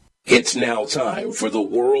It's now time for the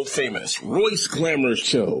world-famous Royce Glamour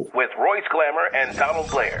Show with Royce Glamour and Donald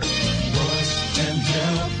Blair. Royce can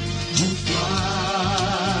help you fly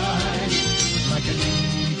like an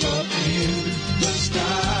eagle in the sky.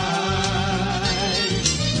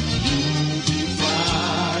 You'll be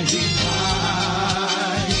flying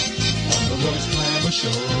high on the Royce Glamour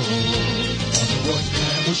Show. On the Royce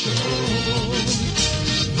Glamour Show.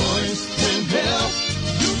 Royce can help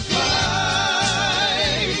you fly.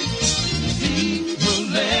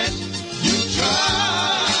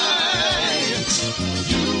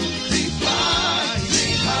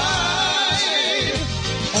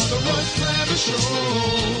 Show,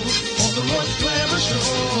 on the Royce Glamour Show,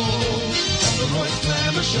 on the Royce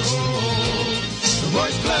Glamour Show, the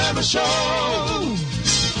Royce Glamour Show.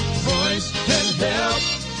 Royce can help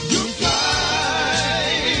you fly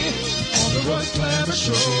on the Royce Glamour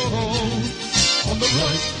Show, on the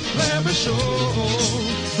Royce Glamour Show.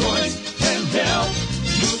 Royce can help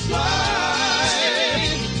you fly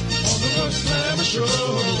on the Royce Glamour Show,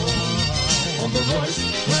 on the Royce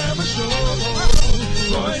Glamour Show.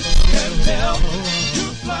 Royce can help you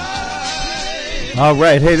fly. All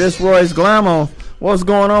right, hey, this Royce Glamour. What's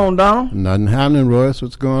going on, Donald? Nothing happening, Royce.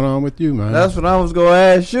 What's going on with you, man? That's what I was going to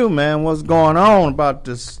ask you, man. What's going on about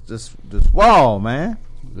this wall, man?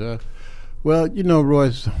 Yeah. Well, you know,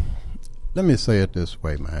 Royce, let me say it this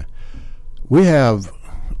way, man. We have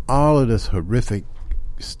all of this horrific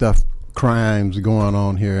stuff, crimes going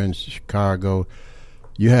on here in Chicago.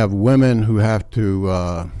 You have women who have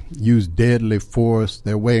to use deadly force.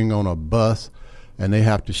 They're waiting on a bus, and they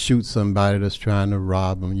have to shoot somebody that's trying to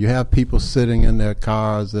rob them. You have people sitting in their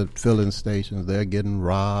cars at filling stations. They're getting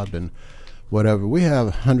robbed and whatever. We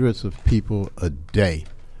have hundreds of people a day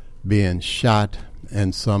being shot,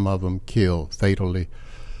 and some of them killed, fatally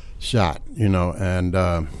shot, you know. And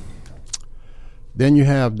then you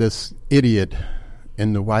have this idiot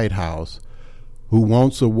in the White House who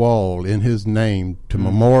wants a wall in his name to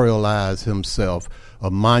memorialize himself,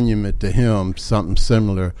 a monument to him, something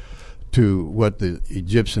similar to what the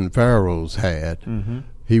Egyptian pharaohs had. Mm-hmm.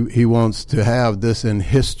 He wants to have this in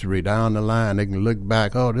history down the line. They can look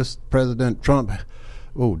back, oh, this President Trump,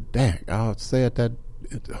 oh, dang, I'll say it that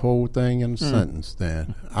whole thing in a sentence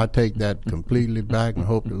then. I take that completely back and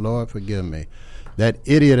hope the Lord forgive me. That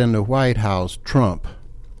idiot in the White House, Trump,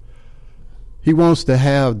 he wants to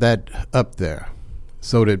have that up there,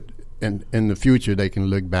 so that in the future they can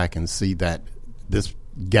look back and see that this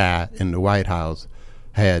guy in the White House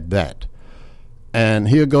had that. And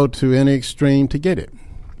he'll go to any extreme to get it.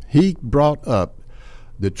 He brought up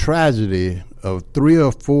the tragedy of 3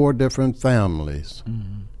 or 4 different families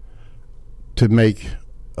to make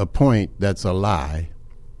a point that's a lie,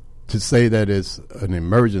 to say that it's an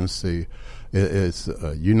emergency. It's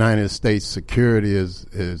United States security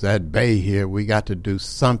is at bay here. We got to do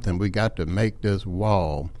something. We got to make this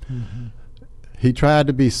wall. Mm-hmm. He tried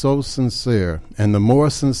to be so sincere, and the more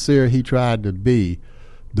sincere he tried to be,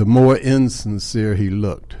 the more insincere he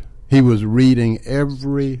looked. He was reading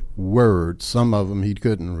every word. Some of them he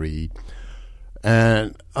couldn't read.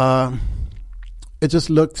 And it just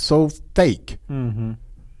looked so fake. Mm-hmm.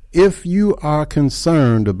 If you are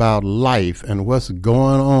concerned about life and what's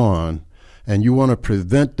going on, and you want to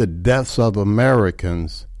prevent the deaths of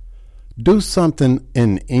Americans, do something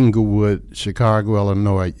in Inglewood, Chicago,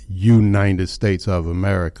 Illinois, United States of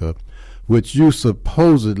America, which you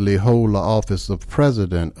supposedly hold the office of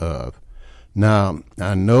president of. Now,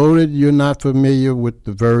 I know that you're not familiar with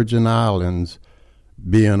the Virgin Islands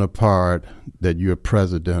being a part that you're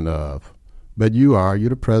president of, but you are.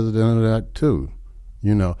 You're the president of that too,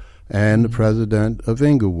 you know, and the president of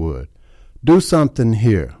Inglewood. Do something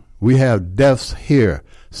here. We have deaths here.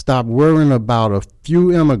 Stop worrying about a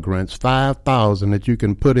few immigrants, 5,000 that you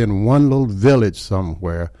can put in one little village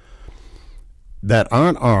somewhere that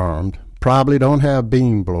aren't armed, probably don't have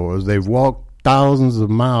beam blowers. They've walked thousands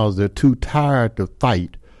of miles. They're too tired to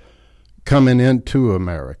fight coming into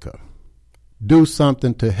America. Do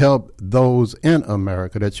something to help those in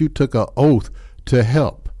America that you took an oath to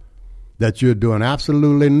help, that you're doing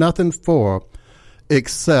absolutely nothing for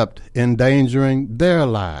except endangering their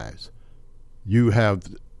lives. You have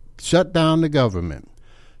shut down the government.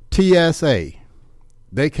 TSA,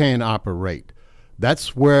 they can't operate.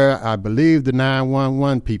 That's where I believe the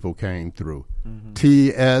 911 people came through. Mm-hmm.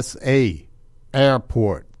 TSA,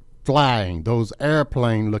 airport, flying, those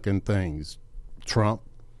airplane-looking things, Trump.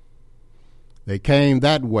 They came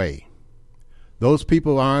that way. Those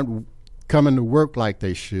people aren't coming to work like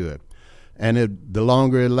they should. And the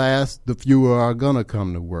longer it lasts, the fewer are going to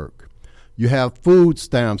come to work. You have food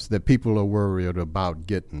stamps that people are worried about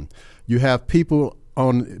getting. You have people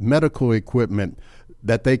on medical equipment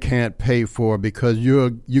that they can't pay for because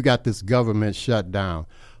you got this government shut down.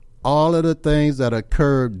 All of the things that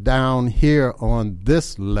occurred down here on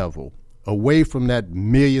this level, away from that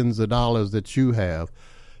millions of dollars that you have,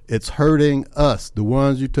 it's hurting us, the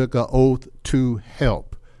ones you took an oath to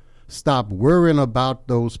help. Stop worrying about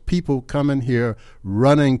those people coming here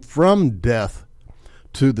running from death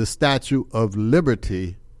to the Statue of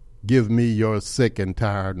Liberty. Give me your sick and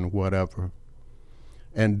tired and whatever.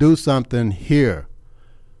 And do something here.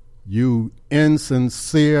 You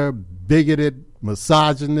insincere, bigoted,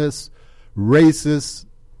 misogynist, racist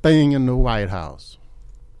thing in the White House.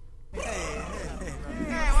 What's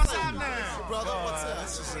up now? Brother, what's up?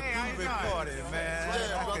 This is a groovy party, man.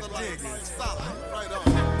 Yeah, brother, I can dig it. Stop. Right on.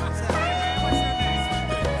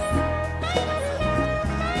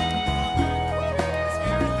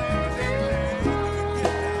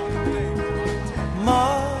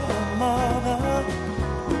 Mother,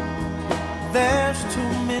 there's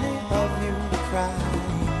too many of you crying.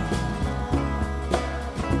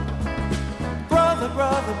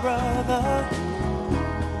 Brother,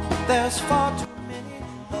 there's far too many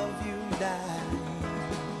of you dying.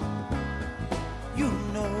 You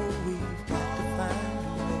know we've got to find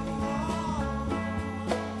a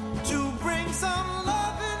way to bring some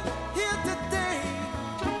loving here today.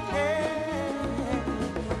 Yeah.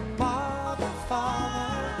 Father,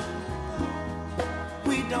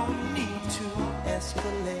 we don't need to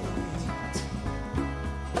escalate.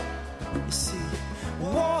 You see,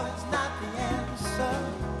 war is not the answer,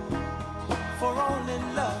 for only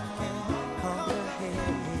love can conquer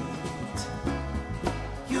hate.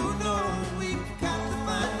 You know we've got to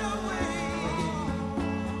find a way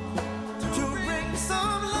to bring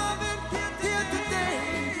some love in here today.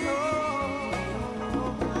 Oh,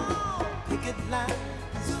 picket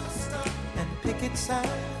lines and picket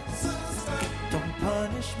signs. Don't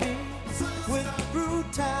punish me with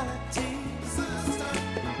brutality.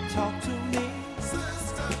 Talk to me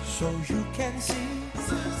so you can see.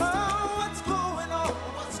 Oh, what's going on?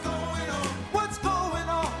 What's going on? What's going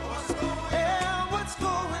on? What's going on? Yeah, what's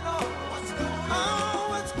going on? What's going on? Oh,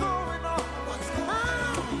 what's going on? What's going on?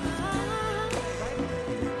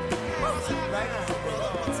 Right now, brother.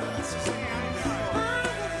 What's up?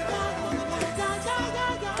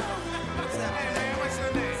 What's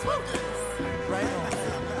your name? Right on.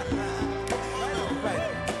 Right.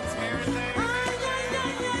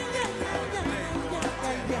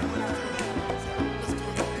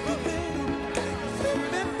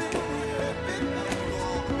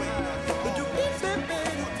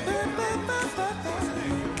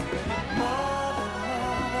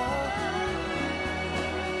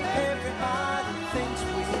 Everybody thinks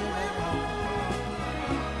we're at home.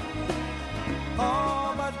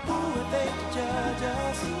 Oh, but who are they to judge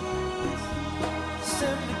us?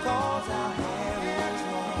 Simply cause our hair is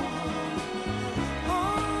long. Oh,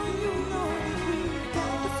 you know that we've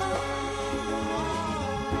got to find.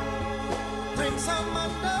 Bring some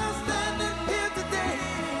understanding here today.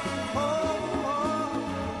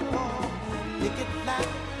 Picket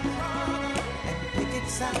line and picket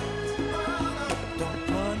sign. Don't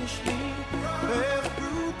punish me with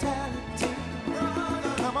brutality.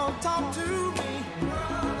 Come on, talk to me.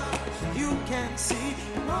 You can see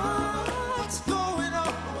what's going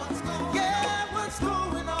on. Yeah, what's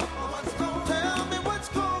going on? Tell me what's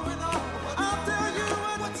going on. I'll tell you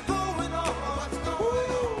what's going on.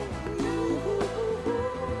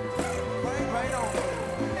 Right on.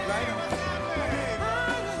 Right on.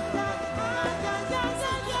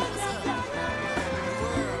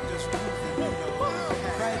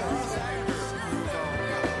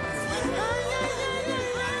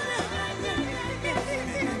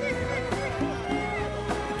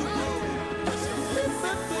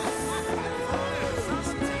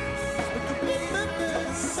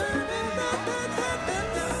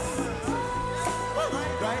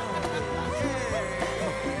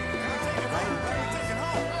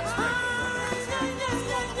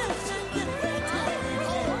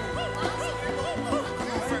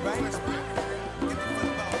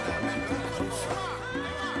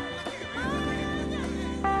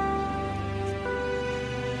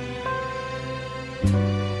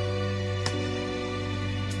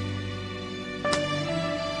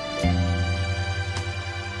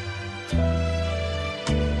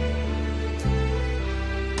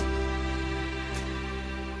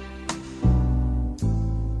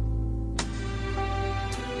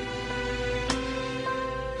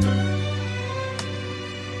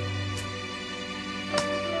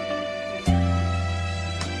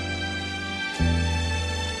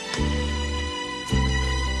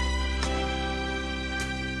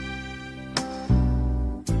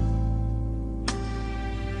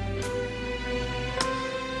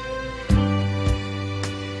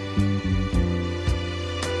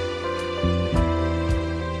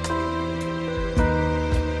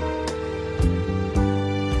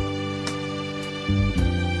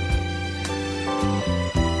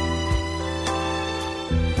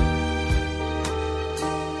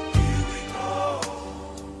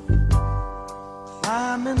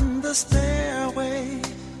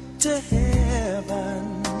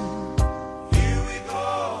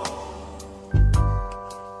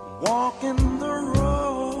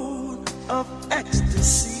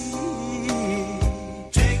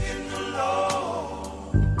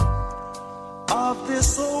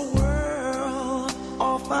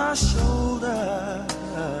 my shoulders.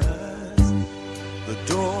 The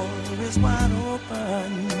door is wide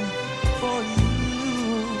open for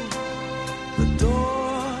you. The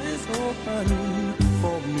door is open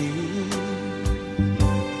for me.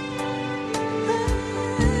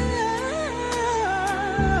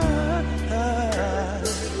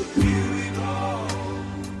 Here we go.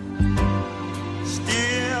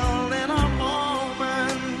 Still in a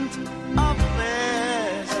moment of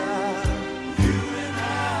pleasure. You and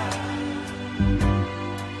I,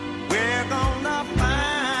 we're gonna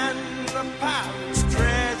find the pirate's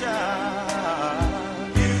treasure.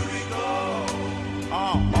 Here we go.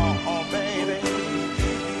 Oh, oh, oh, baby.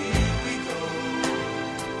 Here we go.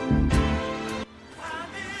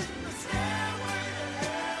 Climbing the stairway to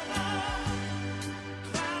heaven.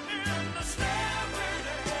 Climbing the stairway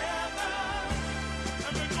to heaven.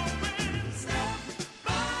 And we're going step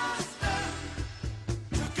by step.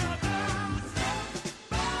 Together, step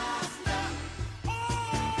by step. Oh,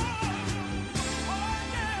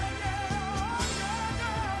 yeah, yeah.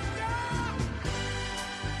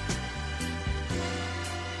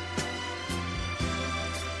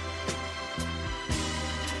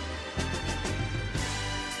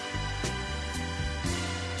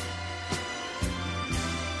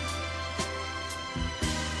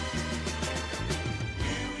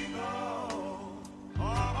 Here we go.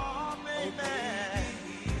 Oh, baby.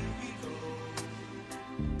 Here we go.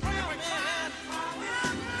 Climbing,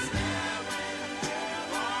 climbing the stairway to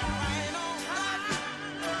heaven. Ain't no hiding.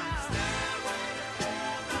 Stairway to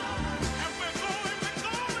heaven. And we're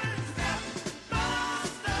going step by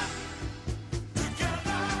step.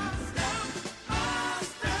 Together, step by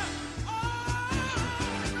step. Oh,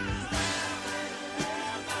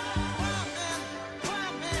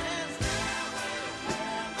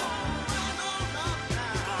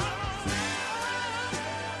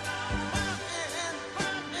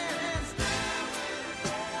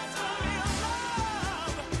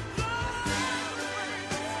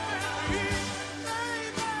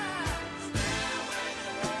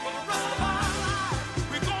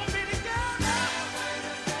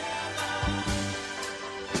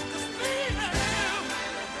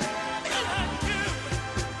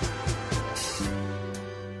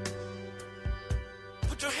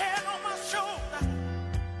 put your head on my shoulder.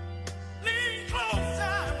 Lean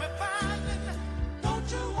closer and we're finding. Don't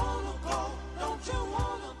you wanna go? Don't you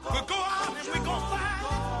wanna go? We'll go out and we're gonna find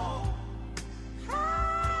it.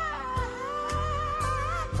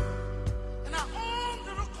 In our own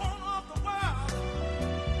little corner of the world,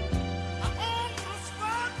 our own little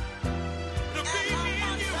spot, to be me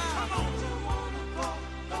and you. Come on. Don't you wanna go?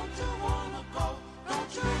 Don't you wanna go?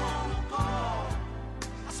 Don't you wanna go?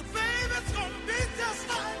 I said, baby, it's gonna be just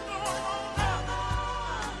like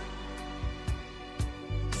heaven.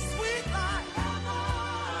 Sweet like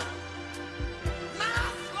heaven.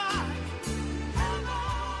 Nice like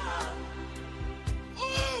heaven. Ooh,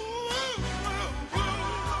 ooh, ooh, ooh,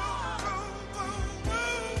 ooh, ooh,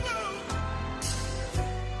 ooh.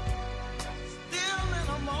 Still in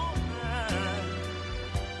a moment.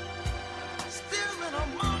 Still in a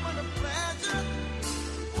moment of pleasure.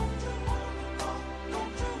 Don't you wanna go?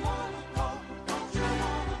 Don't you wanna go? Don't you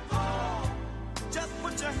wanna go? Just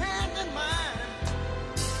put your hand in mine.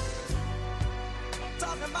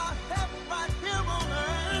 Talking about heaven right here on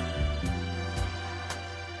earth.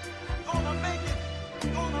 Gonna make it.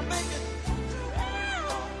 Gonna make it.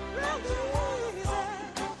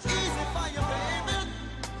 Easy for you, baby.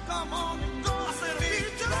 Come on and go. I said, be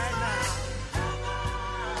just right now.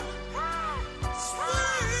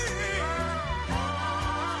 Sweet.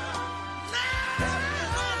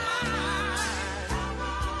 Heaven on my mind.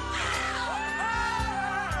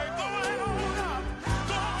 Going on up.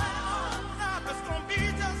 It's gonna be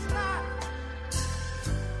just like.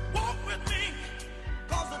 Walk with me.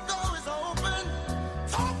 'Cause the door is open.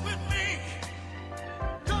 Talk with me.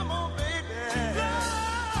 Come on, baby.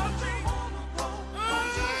 Love me.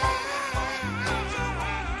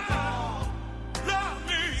 Love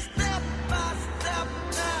me. Step by step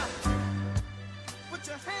now. Put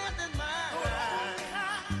your hand in mine.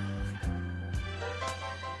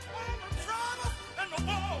 The trouble and the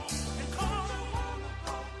woe. And come on.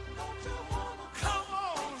 Come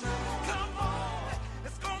on. Come on.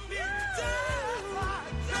 It's gonna be just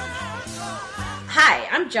like that. Hi,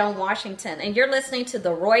 I'm Joan Washington, and you're listening to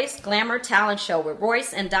the Royce Glamour Talent Show with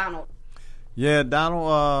Royce and Donald. Yeah,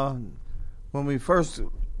 Donald, when we first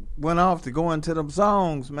went off to go into them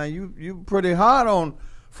songs, man, you pretty hard on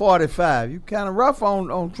 45. You kind of rough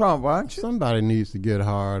on Trump, aren't you? Somebody needs to get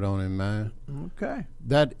hard on him, man. Okay.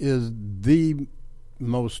 That is the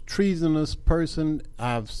most treasonous person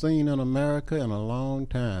I've seen in America in a long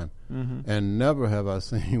time. Mm-hmm. And never have I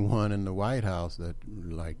seen one in the White House that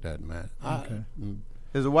like that, man. Okay.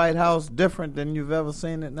 Is the White House different than you've ever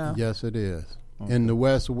seen it now? Yes, it is. Okay. In the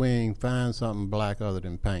West Wing, find something black other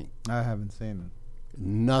than paint. I haven't seen it.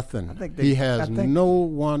 Nothing. He has no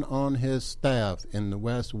one on his staff in the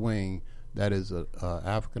West Wing that is a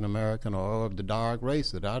African American or of the dark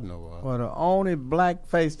race that I know of. Well, the only black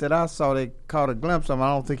face that I saw they caught a glimpse of,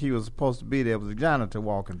 I don't think he was supposed to be there, was a janitor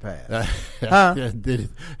walking past. Huh?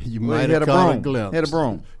 You might have caught a glimpse. Hit a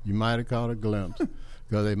broom. You might have caught a glimpse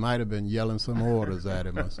because they might have been yelling some orders at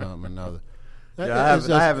him or something or another. Yeah,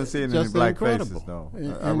 I haven't seen any black faces, though.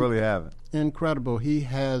 I really haven't. Incredible. He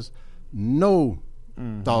has no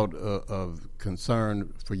thought of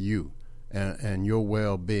concern for you and your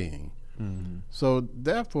well-being. Mm-hmm. So,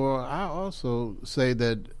 therefore, I also say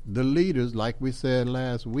that the leaders, like we said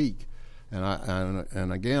last week,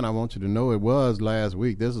 and again, I want you to know it was last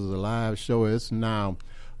week. This is a live show. It's now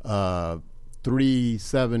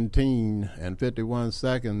 3:17 and 51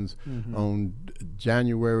 seconds on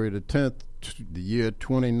January the 10th, the year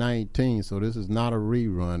 2019. So this is not a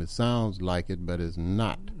rerun. It sounds like it, but it's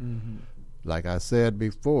not. Mm-hmm. Like I said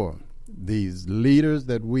before, these leaders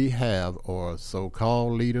that we have, or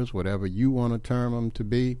so-called leaders, whatever you want to term them to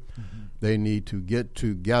be, they need to get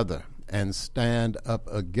together and stand up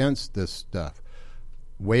against this stuff.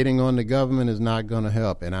 Waiting on the government is not going to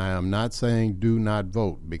help, and I am not saying do not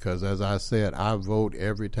vote, because as I said, I vote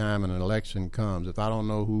every time an election comes. If I don't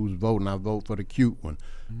know who's voting, I vote for the cute one.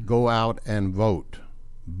 Go out and vote.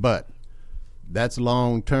 But that's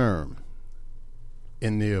long term.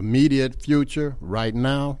 In the immediate future, right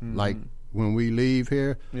now, like when we leave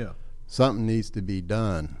here, something needs to be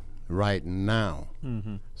done right now.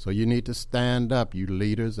 So you need to stand up, you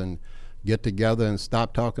leaders, and get together and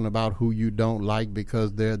stop talking about who you don't like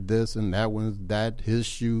because they're this and that one's that, his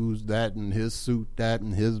shoes that and his suit that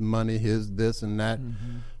and his money, his this and that.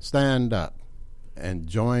 Stand up and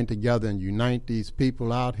join together and unite these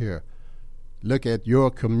people out here. Look at your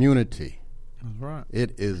community. That's right.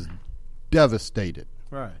 It is devastated.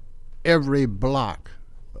 Right. Every block,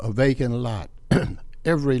 a vacant lot.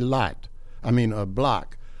 Every lot, a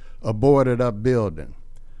block, a boarded up building.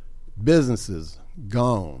 Businesses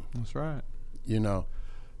gone. That's right.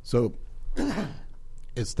 So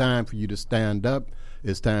it's time for you to stand up.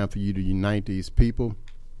 It's time for you to unite these people,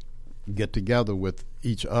 get together with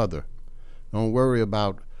each other. Don't worry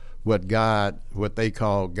about what they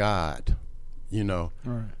call God,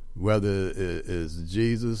 Right. Whether it is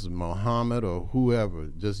Jesus, Muhammad, or whoever.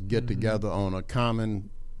 Just get together on a common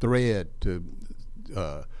thread to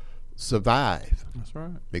survive. That's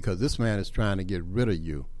right. Because this man is trying to get rid of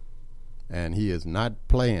you. And he is not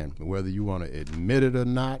playing. Whether you want to admit it or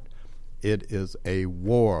not, it is a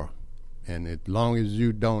war. And as long as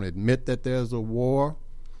you don't admit that there's a war,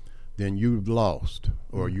 then you've lost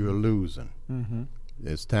or you're losing.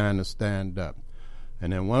 It's time to stand up.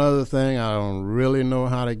 And then one other thing, I don't really know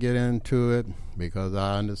how to get into it because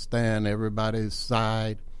I understand everybody's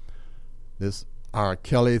side. This R.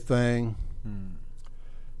 Kelly thing.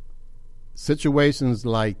 Situations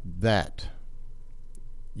like that,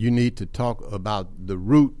 you need to talk about the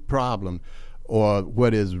root problem or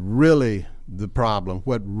what is really the problem,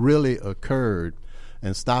 what really occurred,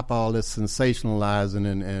 and stop all this sensationalizing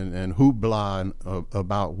and hoopla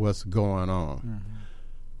about what's going on.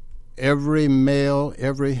 Every male,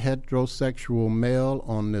 every heterosexual male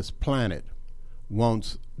on this planet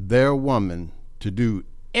wants their woman to do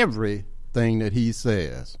everything that he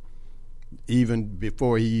says, even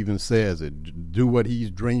before he even says it. Do what he's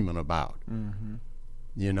dreaming about.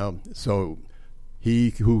 So he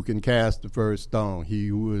who can cast the first stone, he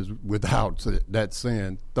who is without that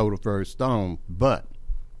sin, throw the first stone. But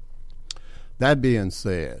that being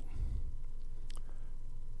said,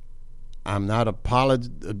 I'm not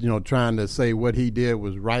trying to say what he did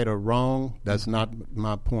was right or wrong. That's not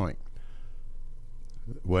my point.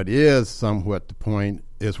 What is somewhat the point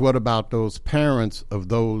is, what about those parents of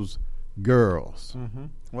those girls?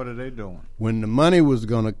 What are they doing? When the money was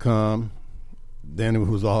going to come, then it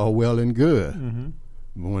was all well and good.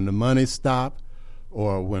 But when the money stopped,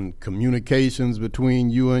 or when communications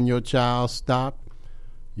between you and your child stopped,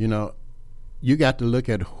 you got to look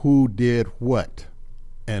at who did what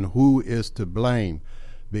and who is to blame.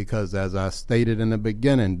 Because as I stated in the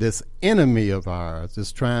beginning, this enemy of ours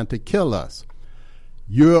is trying to kill us.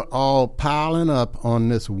 You're all piling up on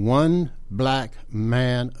this one black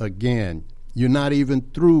man again. You're not even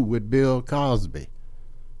through with Bill Cosby.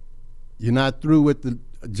 You're not through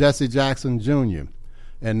with Jesse Jackson Jr.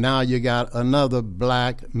 And now you got another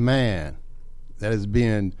black man. that is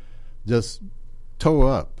being just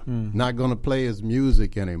tore up, not going to play his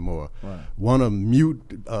music anymore, want to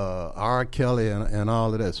mute R. Kelly and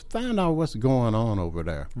all of this. Find out what's going on over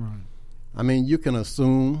there. I mean, you can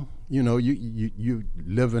assume, you know, you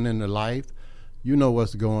living in the life, you know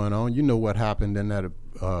what's going on, you know what happened in that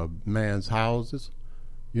man's houses.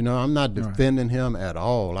 You know, I'm not defending him at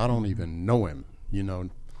all. I don't even know him, you know.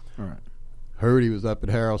 Heard he was up at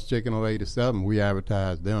Harold's Chicken on 87. We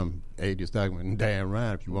advertised them 87 and Dan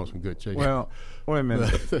Ryan if you want some good chicken. Well, wait a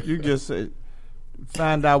minute. You just said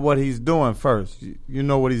find out what he's doing first. You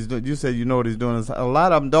know what he's doing. You said you know what he's doing. A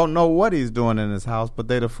lot of them don't know what he's doing in his house, but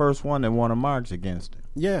they're the first one that want to march against him.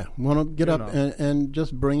 Yeah, want to get up and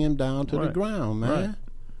just bring him down to the ground, man.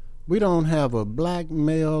 We don't have a black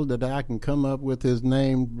male that I can come up with his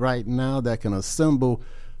name right now that can assemble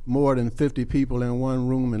more than 50 people in one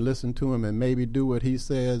room and listen to him and maybe do what he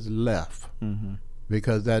says left.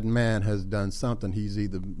 Because that man has done something. He's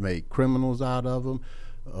either made criminals out of them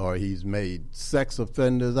or he's made sex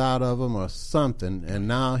offenders out of them or something, and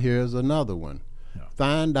now here's another one.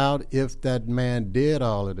 Find out if that man did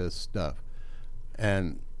all of this stuff.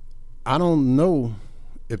 And I don't know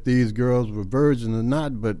if these girls were virgins or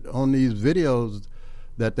not, but on these videos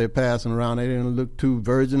that they're passing around, they didn't look too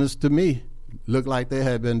virginous to me. Looked like they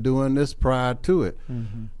had been doing this prior to it.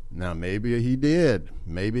 Now, maybe he did.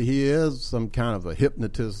 Maybe he is some kind of a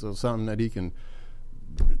hypnotist or something that he can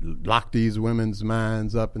lock these women's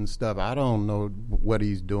minds up and stuff. I don't know what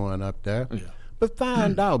he's doing up there. But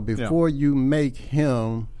find out before you make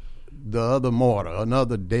him the other martyr,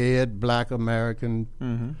 another dead black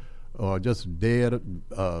American or just dead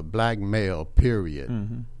black male,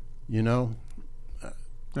 period. You know?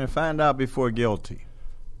 And find out before guilty.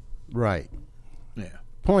 Right.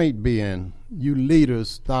 Point being, you leaders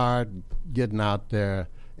start getting out there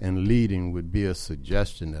and leading would be a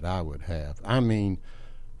suggestion that I would have. I mean,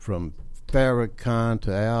 from Farrakhan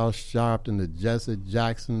to Al Sharpton to Jesse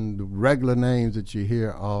Jackson, the regular names that you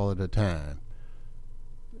hear all of the time.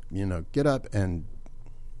 You know, get up and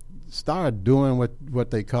start doing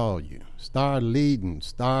what they call you. Start leading.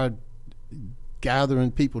 Start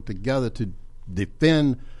gathering people together to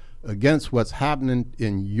defend against what's happening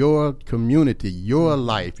in your community, your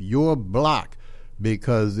life, your block,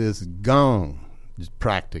 because it's gone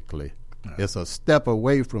practically. It's a step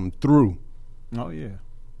away from through. Oh, yeah.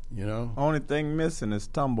 You know? Only thing missing is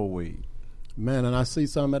tumbleweed. Man, and I see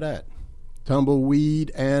some of that.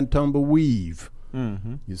 Tumbleweed and tumbleweave.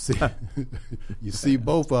 You see you see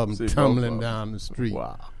both of them tumbling down the street.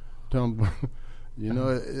 Wow. You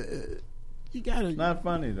know, you got to. It's not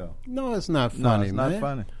funny, though. No, it's not funny, man. It's not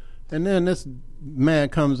funny. And then this man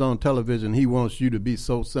comes on television, he wants you to be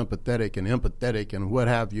so sympathetic and empathetic and what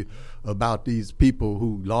have you about these people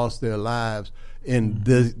who lost their lives in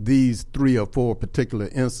these 3 or 4 particular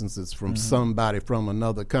instances from somebody from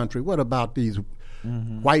another country. What about these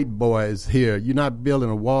white boys here? You're not building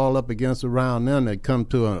a wall up against around them that come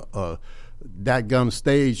to a that gum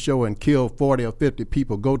stage show and kill 40 or 50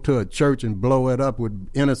 people, go to a church and blow it up with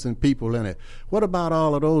innocent people in it. What about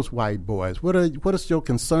all of those white boys? What is your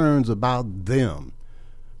concerns about them?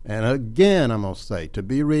 And again, I'm going to say, to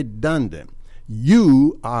be redundant,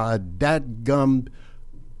 you are that gum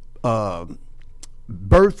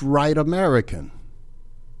birthright American.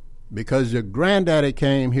 Because your granddaddy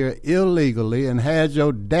came here illegally and had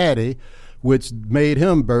your daddy, which made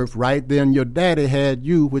him birthright. Then your daddy had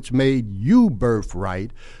you, which made you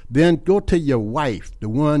birthright. Then go to your wife, the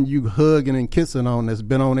one you hugging and kissing on that's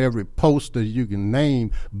been on every poster you can name,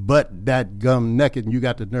 but that gum naked. And you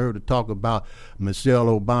got the nerve to talk about Michelle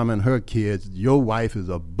Obama and her kids. Your wife is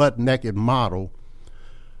a butt naked model.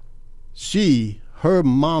 Her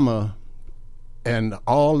mama, and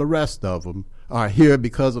all the rest of them are here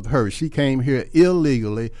because of her. She came here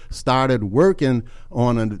illegally, started working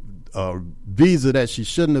on a visa that she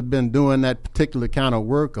shouldn't have been doing that particular kind of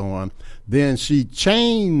work on. Then she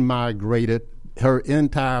chain migrated her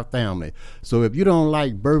entire family. So if you don't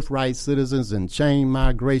like birthright citizens and chain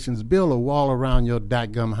migrations, build a wall around your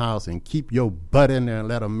dadgum house and keep your butt in there and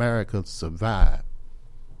let America survive.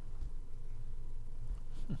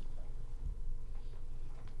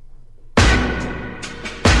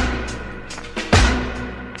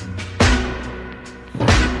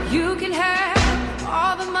 You can have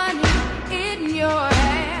all the money in your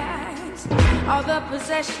hands, all the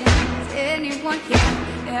possessions anyone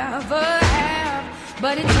can ever have,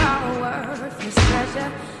 but it's all worthless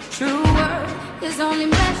pleasure. True worth is only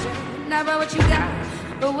measured not by what you got,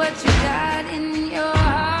 but what you got in your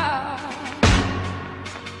heart.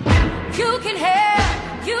 You can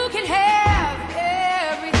have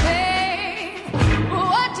everything.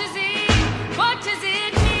 What you see, what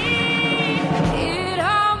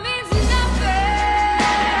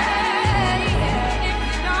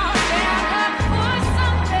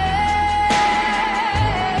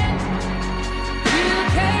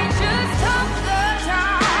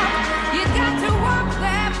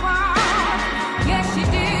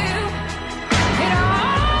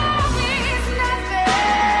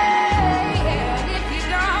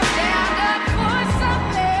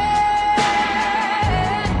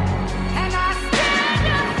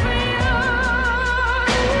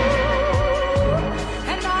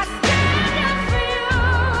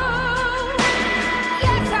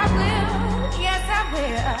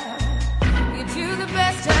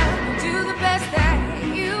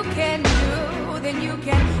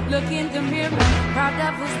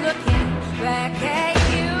while devil's looking back at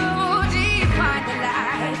you. Define the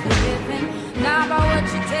life you're living, not by what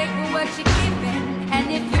you take but what you're giving. And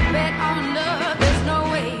if you bet on love, there's no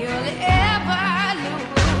way you'll ever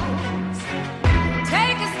lose.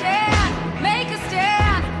 Take a stand, make a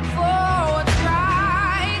stand for what's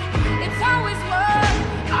right. It's always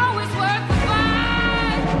worth the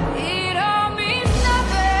fight. It all means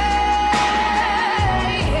nothing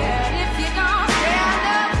if you don't stand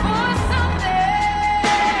up for something.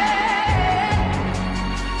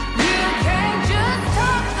 You can't just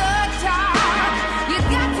talk the talk, you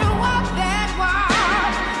got to walk that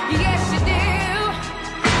walk. Yes, you do.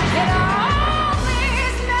 It all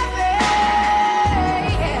means nothing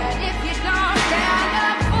if you don't stand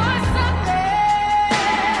up for something.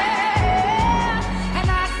 And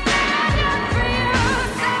I stand up for you,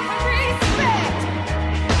 self-respect,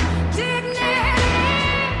 dignity.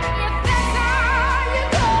 If that's all you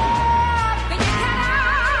got, then you got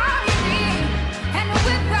all you need. And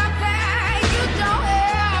without that, you don't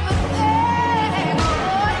have a thing.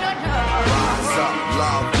 Oh, no. Rise up,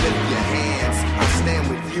 love, lift your hands. I stand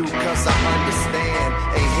with you cause I understand.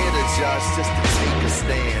 Ain't here to judge, just to take a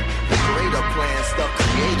stand. The greater plans, the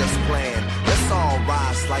creator's plan. Let's all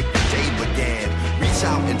rise like the day began. Reach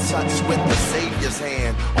out and touch with the Savior's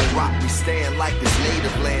hand. On rock we stand like this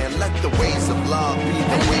native land. Let the ways of love be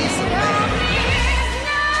the ways of man.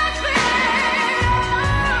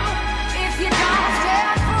 If you don't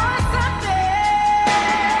stand for something,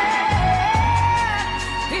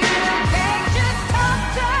 you can't just talk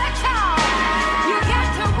the talk. You got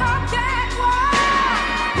to walk that walk.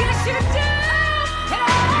 Yes, you do. It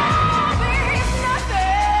all means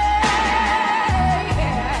nothing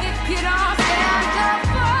if you don't stand up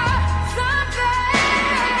for something.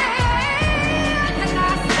 And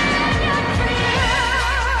I stand up for you.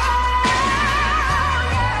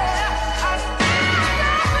 I stand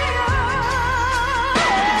up for you.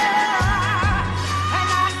 And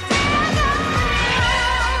I stand up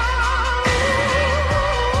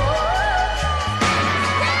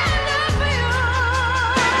for you.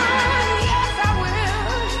 Yes, I will.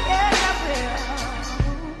 Yes, I will.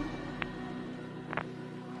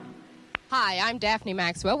 Hi, I'm Daphne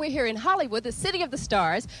Maxwell. We're here in Hollywood, the city of the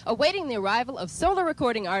stars, awaiting the arrival of solo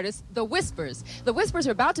recording artist The Whispers. The Whispers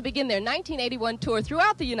are about to begin their 1981 tour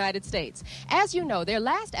throughout the United States. As you know, their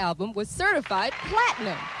last album was certified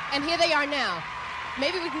platinum. And here they are now.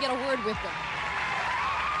 Maybe we can get a word with them.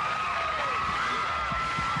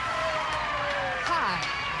 Hi.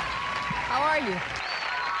 How are you?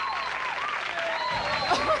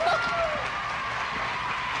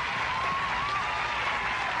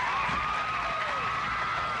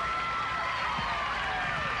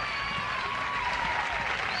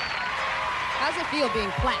 How's it feel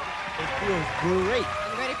being platinum? It feels great.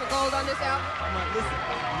 You ready for gold on this album? Come on, listen.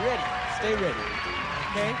 Ready. Stay ready.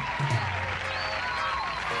 Okay?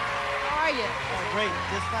 How are you? Oh, great.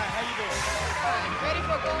 Just fine. How you doing? Fine. Ready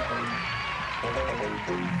for gold?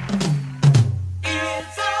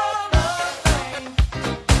 It's all the thing.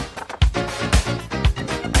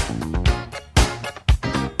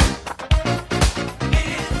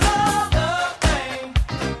 It's all the thing.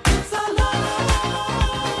 It's all the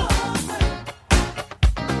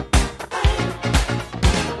thing.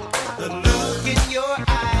 The look in your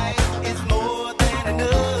eyes is more than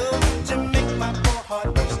enough to make my poor heart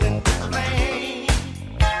burst into flame.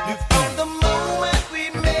 Knew from the moment we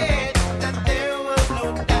met that there was no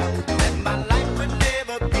doubt that my life would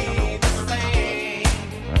never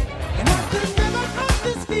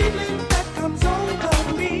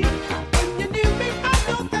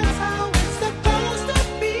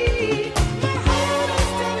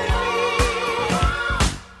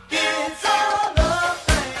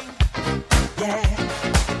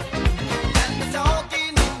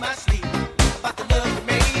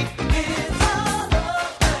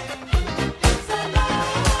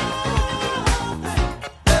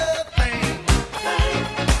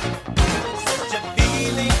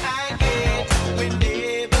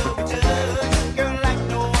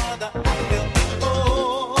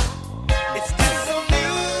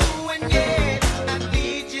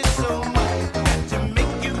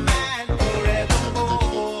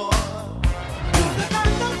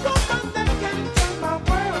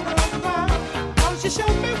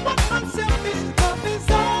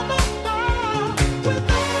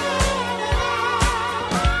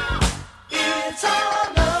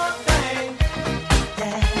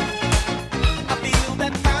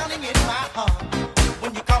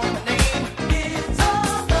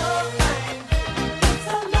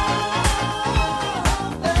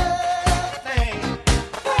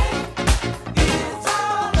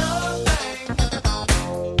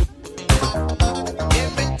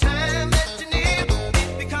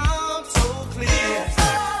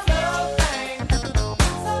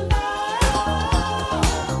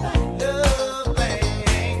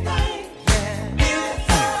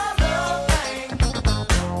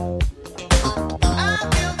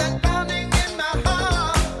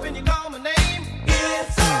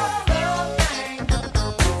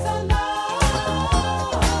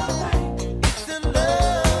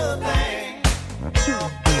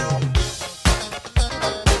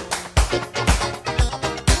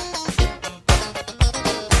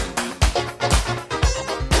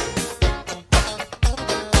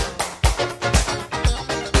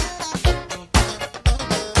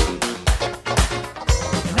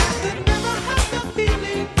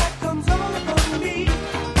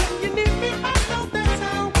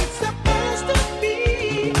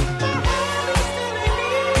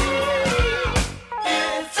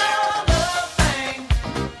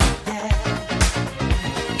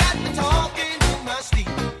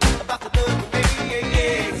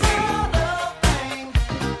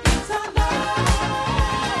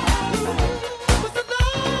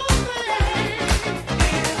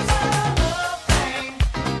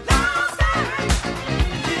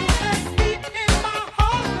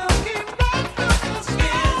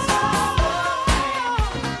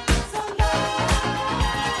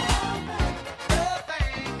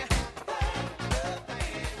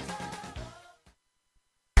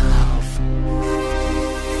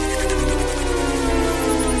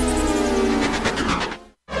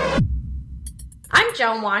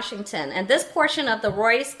Joan Washington, and this portion of the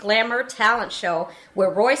Royce Glamour Talent Show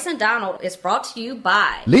with Royce and Donald is brought to you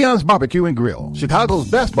by Leon's Barbecue and Grill, Chicago's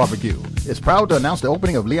best barbecue, is proud to announce the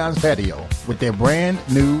opening of Leon's Patio with their brand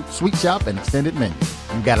new sweet shop and extended menu.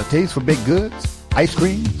 You got a taste for baked goods, ice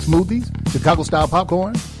cream, smoothies, Chicago-style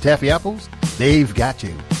popcorn, taffy apples? They've got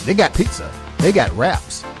you. They got pizza. They got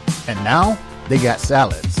wraps. And now they got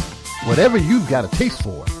salads. Whatever you've got a taste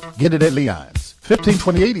for, get it at Leon's.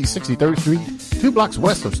 1528 East 63rd Street, 2 blocks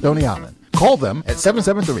west of Stony Island. Call them at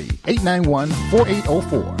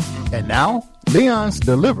 773-891-4804. And now, Leon's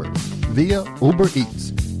delivers via Uber Eats.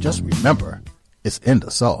 Just remember, it's in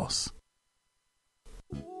the sauce.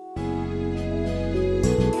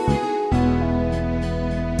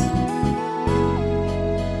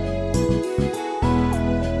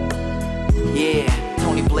 Yeah,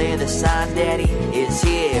 Tony Blair, the sign daddy, is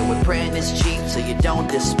here. With printing is cheap, so you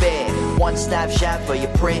don't despair. One-stop shop for your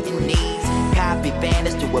printing needs. Copy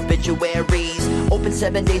banners to obituaries. Open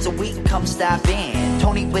 7 days a week, come stop in.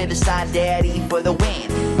 Tony Blair, the sign daddy, for the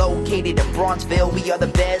win. Located in Bronxville, we are the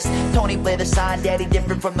best. Tony Blair, the sign daddy,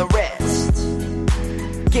 different from the rest.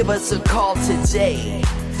 Give us a call today.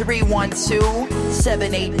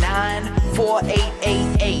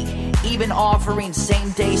 312-789-4888. Even offering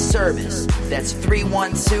same-day service. That's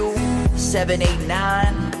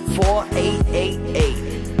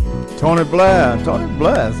 312-789-4888. Tony Blair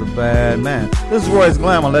is a bad man. This is Royce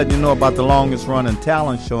Glamour letting you know about the longest running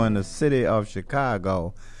talent show in the city of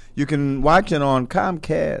Chicago. You can watch it on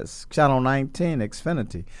Comcast, Channel 19,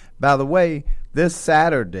 Xfinity. By the way, this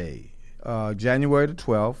Saturday, January the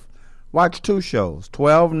 12th, watch 2 shows,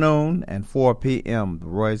 12 noon and 4 p.m., the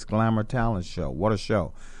Royce Glamour Talent Show. What a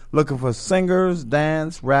show. Looking for singers,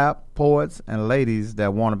 dance, rap, poets, and ladies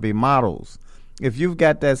that want to be models. If you've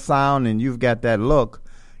got that sound and you've got that look,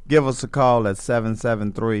 give us a call at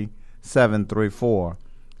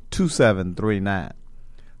 773-734-2739.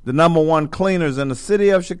 The number 1 cleaners in the city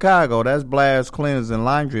of Chicago, that's Blair's Cleaners and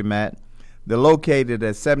Laundromat. They're located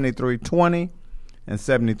at 7320 and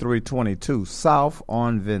 7322 South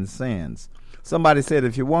on Vincennes. Somebody said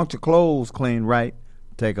if you want your clothes cleaned right,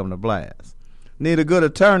 take them to Blair's. Need a good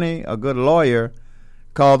attorney, a good lawyer,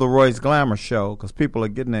 call the Royce Glamour Show, because people are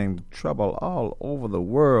getting in trouble all over the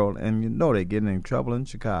world, and you know they're getting in trouble in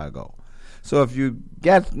Chicago. So if you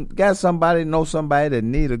got somebody, know somebody that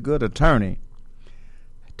need a good attorney,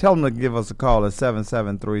 tell them to give us a call at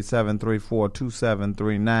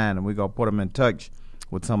 773-734-2739, and we're going to put them in touch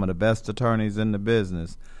with some of the best attorneys in the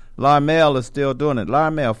business. Larmel is still doing it.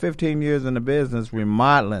 Larmel, 15 years in the business,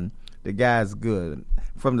 remodeling. The guy's good.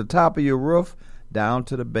 From the top of your roof down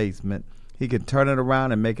to the basement, he can turn it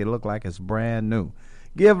around and make it look like it's brand new.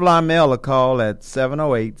 Give Larmel a call at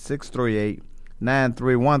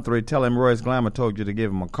 708-638-9313. Tell him Royce Glamour told you to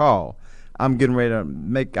give him a call. I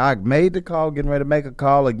made the call, getting ready to make a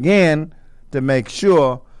call again to make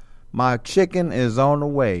sure my chicken is on the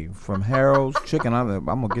way from Harold's Chicken. I'm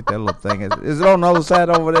going to get that little thing. Is it on the other side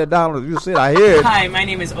over there, Donald? You see it? I hear it. Hi, my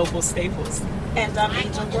name is Opal Staples. And I'm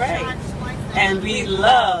Angel Gray. And we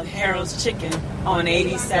love Harold's Chicken on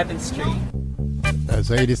 87th Street. That's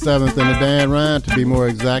 87th and the Dan Ryan, to be more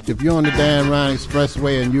exact. If you're on the Dan Ryan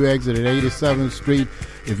Expressway and you exit at 87th Street,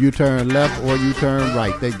 if you turn left or you turn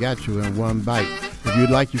right, they got you in one bite. If you'd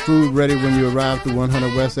like your food ready when you arrive at the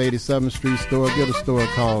 100 West 87th Street store, give the store a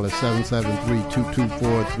call at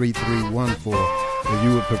 773-224-3314. If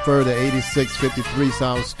you would prefer the 8653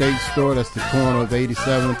 South State store, that's the corner of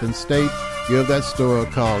 87th and State, give that store a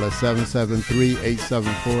call at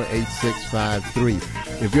 773-874-8653.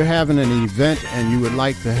 If you're having an event and you would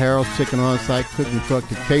like the Harold's Chicken On-Site Cooking Truck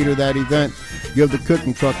to cater that event, give the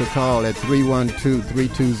cooking truck a call at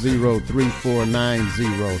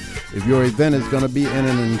 312-320-3490. If your event is going to be in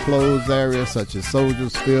an enclosed area such as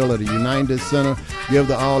Soldiers Field or the United Center, give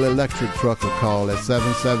the all-electric truck a call at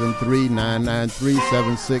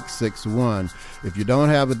 773-993-7661. If you don't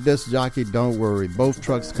have a disc jockey, don't worry. Both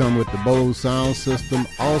trucks come with the Bose sound system.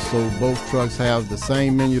 Also, both trucks have the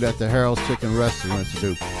same menu that the Harold's Chicken restaurants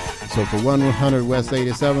do. So for 100 West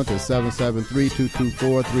 87th, it's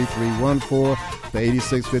 773-224-3314. For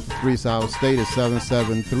 8653 South State, it's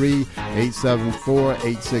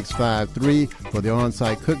 773-874-8653. For the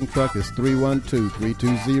on-site cooking truck, it's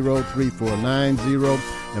 312-320-3490.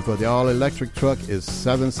 And for the all-electric truck, it's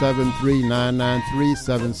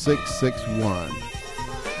 773-993-7661.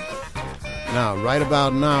 Now, right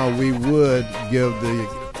about now, we would give the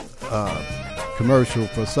commercial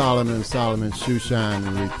for Solomon Shoe Shine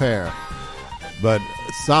and Repair. But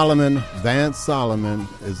Vance Solomon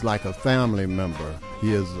is like a family member.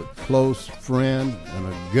 He is a close friend and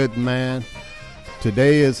a good man.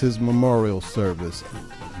 Today is his memorial service.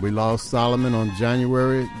 We lost Solomon on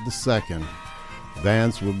January the 2nd.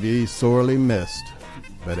 Vance will be sorely missed.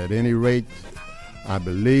 But at any rate, I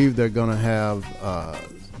believe they're going to have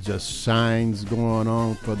just shines going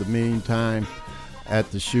on for the meantime.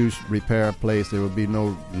 At the shoe repair place, there will be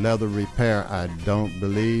no leather repair, I don't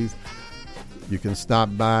believe. You can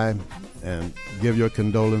stop by and give your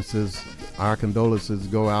condolences. Our condolences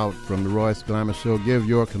go out from the Royce Glamour Show. Give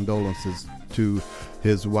your condolences to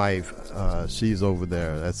his wife. She's over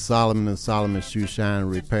there. That's Solomon & Solomon Shoe Shine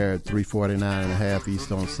Repair, 349 and a half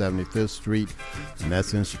East on 75th Street. And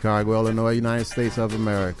that's in Chicago, Illinois, United States of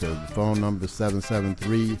America. The phone number is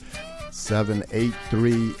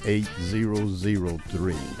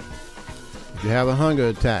 773-783-8003. If you have a hunger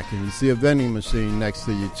attack and you see a vending machine next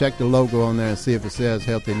to you, check the logo on there and see if it says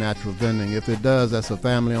Healthy Natural Vending. If it does, that's a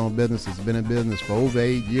family-owned business. It's been in business for over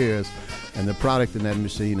 8 years, and the product in that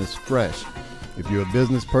machine is fresh. If you're a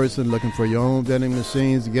business person looking for your own vending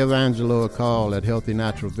machines, give Angelo a call at Healthy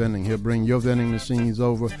Natural Vending. He'll bring your vending machines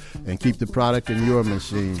over and keep the product in your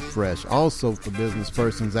machine fresh. Also, for business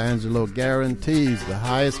persons, Angelo guarantees the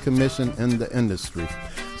highest commission in the industry.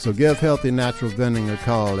 So give Healthy Natural Vending a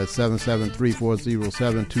call at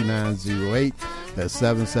 773-407-2908. That's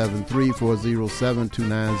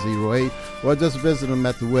 773-407-2908. Or just visit them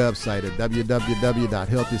at the website at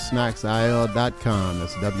www.healthysnacksil.com.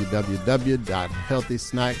 That's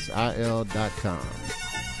www.healthysnacksil.com.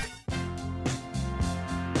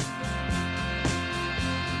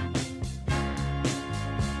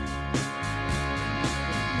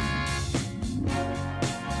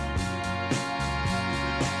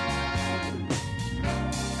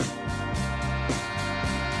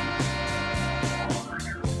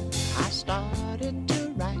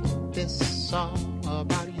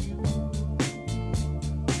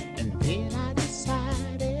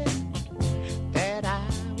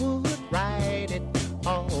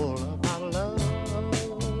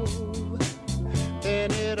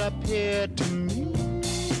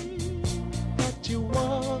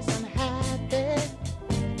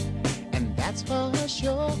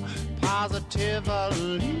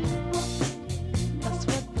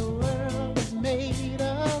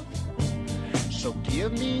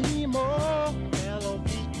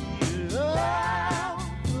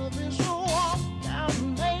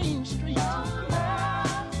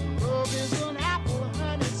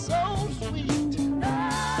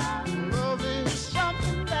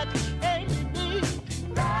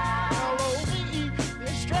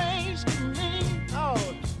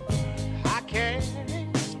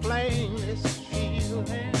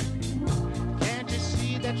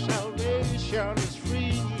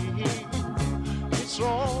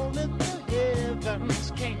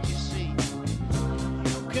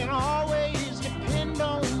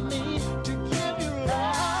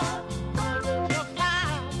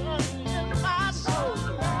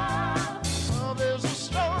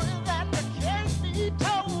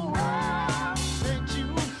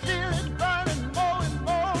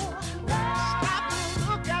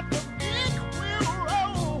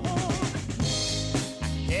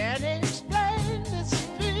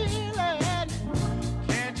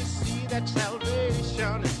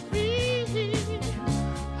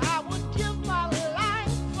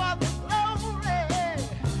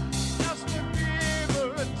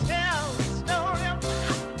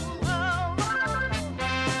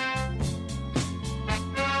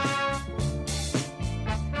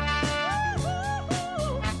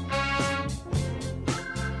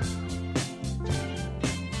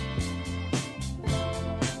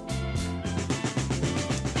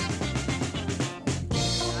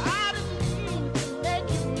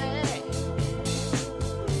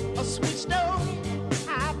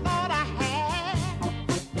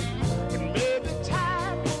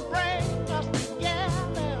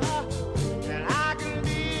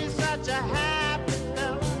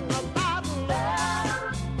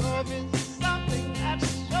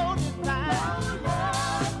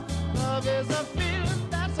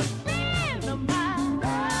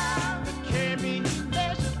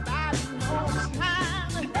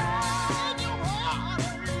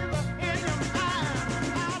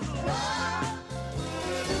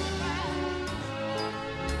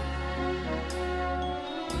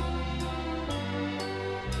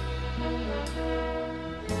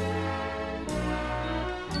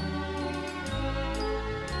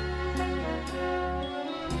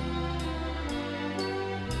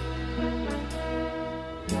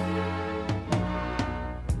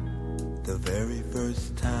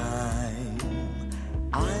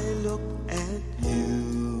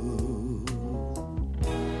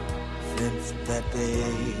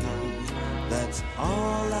 That's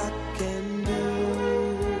all I can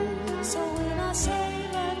do. So when I say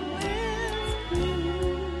that with you,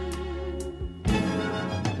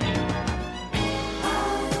 I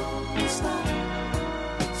only stop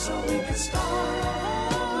so we can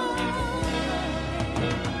start again.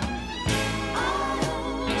 I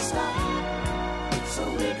only stop so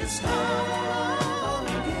we can start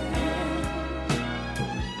again.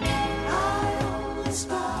 I only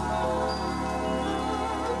stop.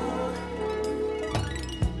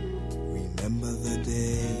 Remember the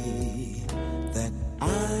day that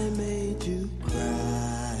I made you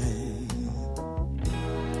cry,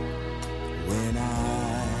 when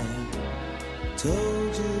I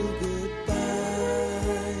told you goodbye.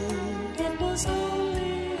 It was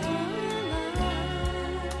only a lie.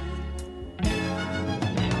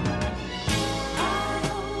 I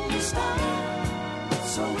only stopped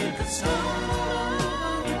so we could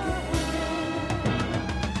start again.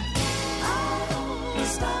 I only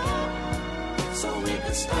stopped so we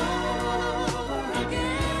could start over again.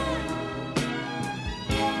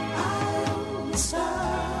 I only stopped.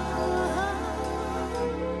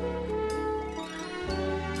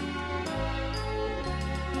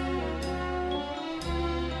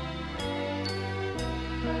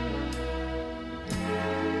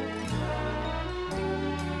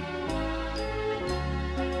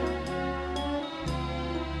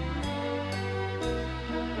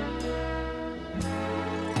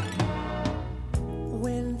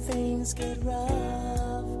 When things get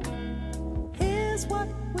rough, here's what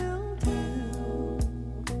we'll do.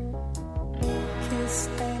 Kiss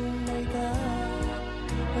and make up.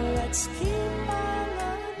 Let's keep our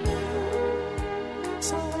love new.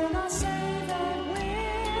 So when I say that with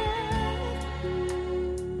you,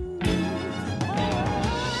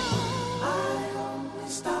 I only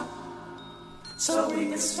stop so we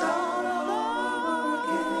can start all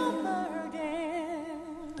over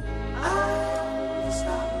again. I only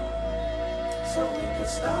stop so we can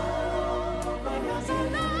start over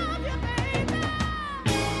again.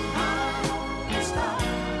 I only stop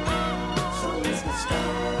so we can start.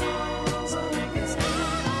 So we can start.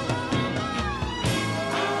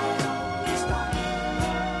 I only stop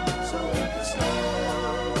so we can start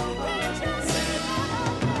over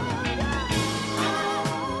again. I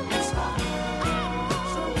only stop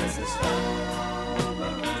so we can start over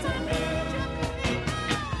again.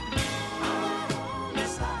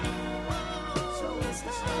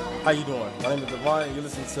 How you doing? My name is Devon, and you're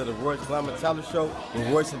listening to the Royce Glamour Talent Show with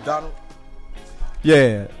Royce and Donald.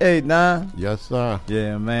 Yeah. 8-9. Yes, sir.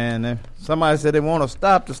 Yeah, man. Somebody said they want to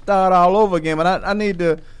stop to start all over again, but I need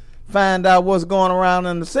to find out what's going around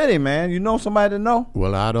in the city, man. You know somebody to know?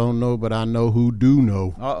 Well, I don't know, but I know who do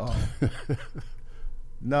know. Uh-oh.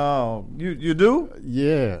 No. You do?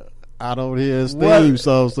 Yeah. I don't hear his theme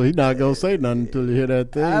song, so he's not going to say nothing until you hear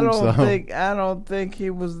that theme song. I don't think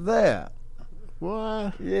he was there.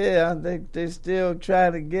 What? Yeah, I think they still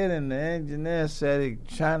trying to get him. The engineer said he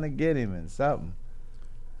trying to get him in something.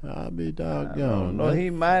 I'll be doggone. No, he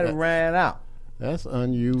might have ran out. That's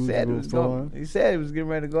unusual for him. He said he was getting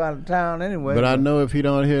ready to go out of town anyway. But I know if he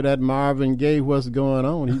don't hear that Marvin Gaye, what's going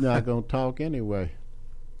on, he's not going to talk anyway.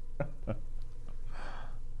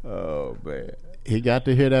 Oh, man. He got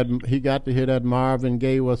to hear that. He got to hear that Marvin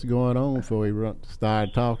Gaye, what's going on, before he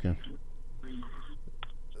started talking.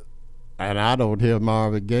 And I don't hear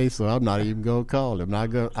Marvin Gaye, so I'm not even gonna call him.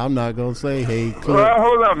 I'm not gonna say, "Hey, Cliff." Well,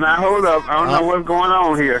 hold up now, hold up. I don't know what's going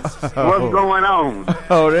on here. What's going on?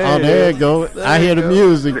 There you go. I hear the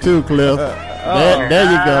music too, Cliff. There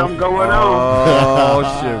you go. I'm going on. Oh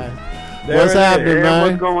shoot. What's happening, man?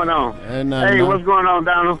 What's going on? Hey, what's going on,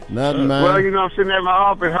 Donald? Nothing, man. Well, you know, I'm sitting at my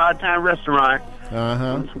office, Hard Time Restaurant.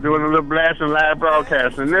 Doing a little blast and live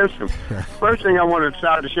broadcasting. Listen, first thing I want to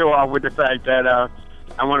start the show off with the fact that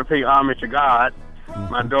I want to pay homage to God.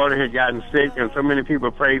 My daughter had gotten sick, and so many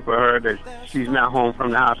people prayed for her that she's not home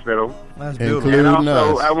from the hospital. That's beautiful. And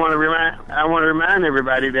also, I want to remind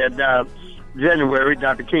everybody that January,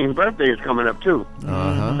 Dr. King's birthday is coming up too.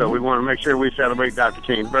 So we want to make sure we celebrate Dr.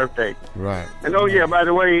 King's birthday. Right. And by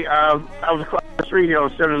the way, I was across the street here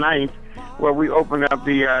on 79th, where we opened up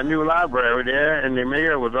the new library there, and the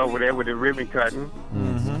mayor was over there with the ribbon cutting.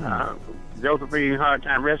 Josephine Hard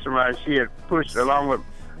Time Restaurant, she had pushed, along with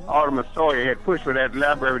Alderman Sawyer, had pushed for that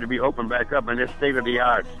library to be opened back up, and it's state of the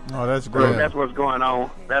art. Oh, that's great. So that's what's going on.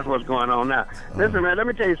 That's what's going on now. Listen, man, let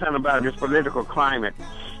me tell you something about this political climate.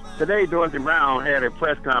 Today, Dorothy Brown had a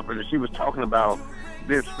press conference, and she was talking about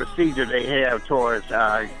this procedure they have towards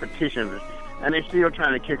petitions, and they're still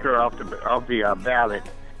trying to kick her off the ballot.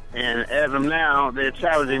 And as of now, they're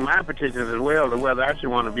challenging my petitions as well to whether I should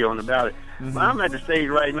want to be on the ballot. But I'm at the stage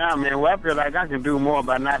right now, man, where I feel like I can do more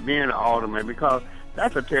by not being an alderman, because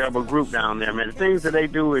that's a terrible group down there, man. The things that they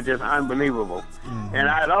do is just unbelievable. And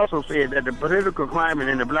I'd also said that the political climate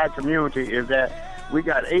in the black community is that we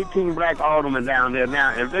got 18 black aldermen down there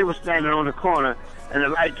now. If they were standing on the corner and the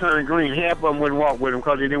light turned green, half of them wouldn't walk with them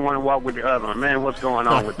because they didn't want to walk with the other one. Man, what's going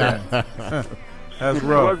on with that? That's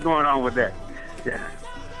rough. What's going on with that? Yeah.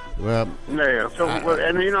 Well, yeah. So,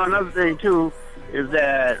 and you know, another thing too is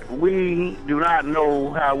that we do not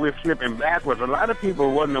know how we're slipping backwards. A lot of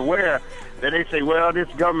people wasn't aware that they say, well, this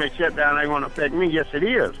government shutdown ain't going to affect me. Yes, it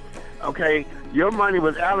is. Okay, your money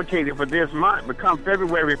was allocated for this month, but come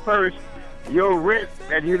February 1st, your rent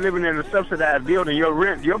that you're living in a subsidized building,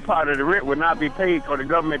 your part of the rent will not be paid, because the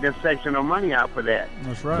government then section no money out for that.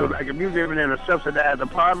 That's right. So, like, if you're living in a subsidized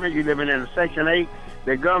apartment, you're living in a Section 8,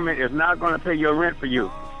 the government is not going to pay your rent for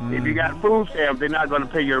you. If you got food stamps, they're not going to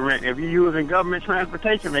pay your rent. If you're using government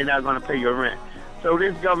transportation, they're not going to pay your rent. So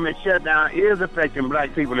this government shutdown is affecting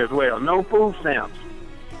black people as well. No food stamps.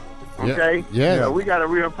 Okay? Yeah. So we got a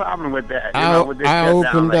real problem with that. I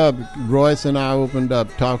opened up, Royce and I opened up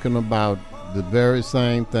talking about the very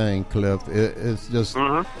same thing, Cliff. It's just,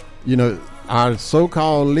 you know, our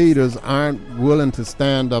so-called leaders aren't willing to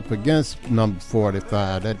stand up against number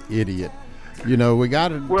 45, that idiot. You know, we got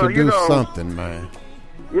to do something, man.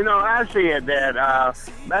 You know, I said that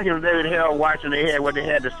back in the day with Harold Washington, they had what they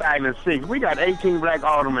had, the Silent Six. We got 18 black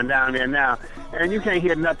aldermen down there now, and you can't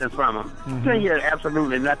hear nothing from them. You can't hear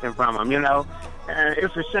absolutely nothing from them, you know. And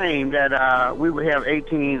it's a shame that we would have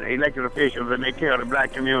 18 elected officials and they tell the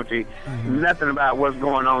black community nothing about what's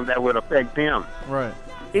going on that would affect them. Right.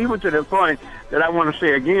 Even to the point that I want to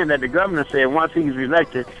say again that the governor said once he's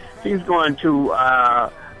elected, he's going to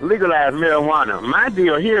legalize marijuana. My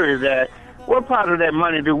deal here is that what part of that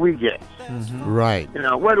money do we get? Right. You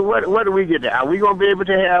know, what do we get there? Are we going to be able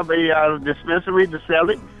to have a dispensary to sell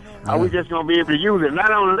it? Are we just going to be able to use it?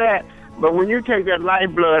 Not only that, but when you take that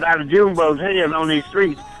lifeblood out of Junebug's hands on these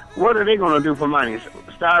streets, what are they going to do for money?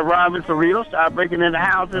 Start robbing for real? Start breaking into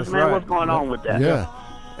houses? That's man, right. what's going on with that? Yeah.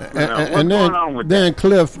 And then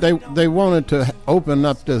Cliff, they wanted to open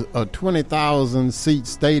up a 20,000 seat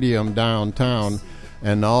stadium downtown,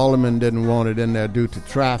 and the alderman didn't want it in there due to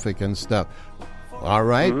traffic and stuff. All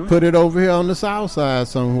right, put it over here on the south side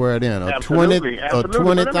somewhere then. A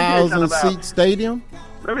 20,000 seat stadium?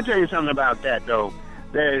 Let me tell you something about that, though.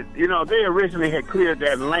 That, you know, they originally had cleared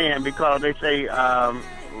that land because they say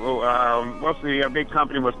what's the big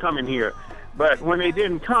company was coming here. But when they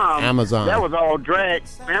didn't come, Amazon. That was all dragged.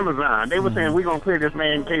 Amazon. They were saying, we're going to clear this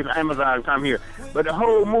land in case Amazon come here. But the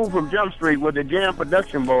whole move from Jump Street with the Jam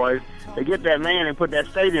Production boys to get that land and put that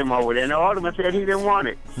stadium over there. And the alderman said he didn't want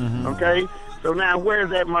it. Okay? So now where's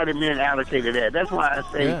that money being allocated at? That's why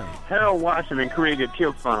I say Harold Washington created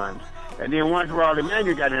TIF funds. And then once Raleigh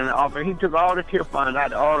Emanuel got in the office, he took all the TIF funds out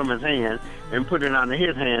of the alderman's hand and put it under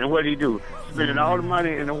his hand. And what did he do? Spending all the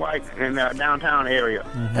money in the downtown area.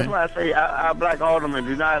 That's why I say our black aldermen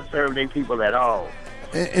do not serve their people at all.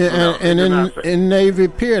 And in Navy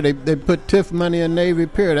Pier, they put TIF money in Navy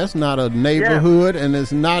Pier. That's not a neighborhood, and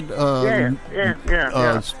it's not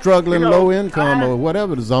struggling low income or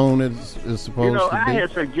whatever the zone is supposed to be. You know, I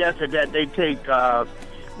had suggested that they take that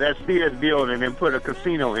Spears building and put a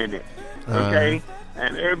casino in it. Okay?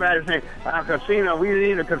 And everybody's saying, our casino, we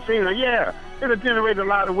need a casino. Yeah, it'll generate a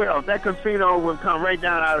lot of wealth. That casino will come right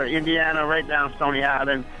down out of Indiana, right down Stony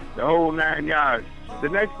Island, the whole 9 yards. The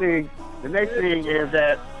next thing is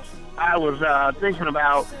that I was thinking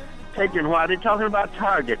about while they're talking about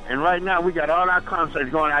Target, and right now we got all our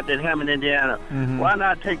concerts going out there in Hammond, Indiana. Why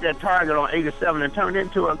not take that Target on 87 and turn it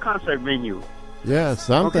into a concert venue? Yeah,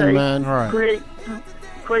 something, man. Right.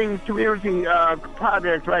 Creating community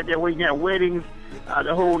projects right there where you can have weddings,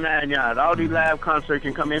 the whole 9 yards. All these live concerts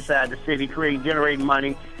can come inside the city, generating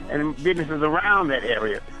money, and businesses around that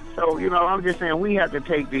area. So, you know, I'm just saying we have to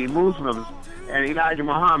take the Muslims and Elijah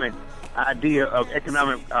Muhammad idea of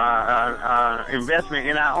economic investment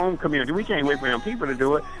in our own community. We can't wait for them people to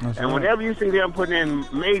do it. And whenever you see them putting in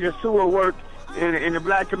major sewer work in the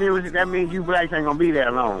black community, that means you blacks ain't going to be there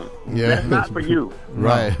long. Yeah. That's not for you.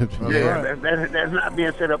 Right. That's not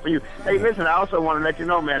being set up for you. Hey, listen, I also want to let you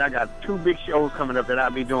know, man, I got 2 big shows coming up that I'll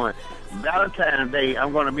be doing. Valentine's Day,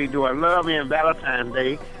 I'm going to be doing Love in Valentine's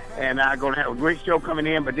Day, and I'm going to have a great show coming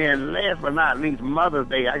in. But then last but not least, Mother's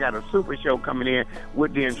Day, I got a super show coming in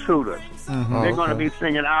with the Intruders. They're going to be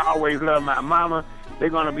singing I Always Love My Mama. They're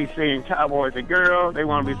going to be singing Cowboys and Girls. They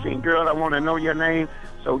want to be singing Girl, I Want to Know Your Name.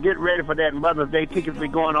 So get ready for that. Mother's Day tickets be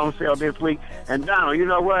going on sale this week. And Donald, you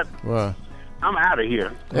know what? What? I'm out of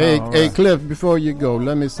here. Hey, Cliff, before you go,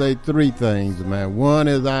 let me say 3 things, man. One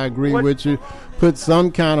is I agree with you. Put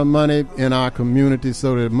some kind of money in our community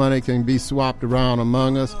so that money can be swapped around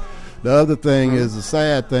among us. The other thing is a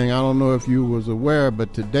sad thing. I don't know if you was aware,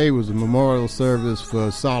 but today was a memorial service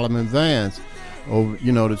for Solomon Vance, over,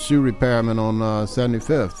 the shoe repairman on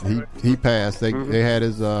 75th. He passed. They had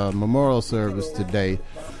his memorial service today.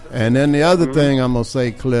 And then the other thing I'm going to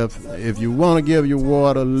say, Cliff, if you want to give your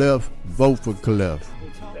ward a lift, vote for Cliff.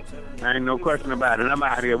 Ain't no question about it. I'm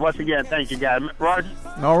out of here. Once again, thank you, guys. Roger?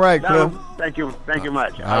 All right, Cliff. Thank you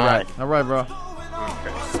much. All right. All right, bro.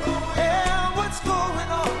 Yeah, what's going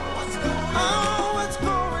on? What's going on? What's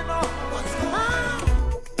going on? What's going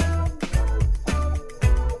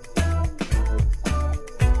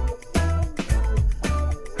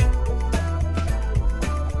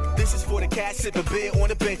This is for the cats sipping beer on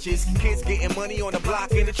the benches. Kids getting money on the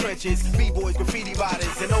block in the trenches. B-boys, graffiti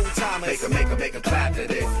riders, and old timers. Make a clap to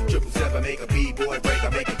this. 777, make a B-boy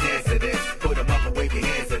break, make a dance to this. Put them up and wave your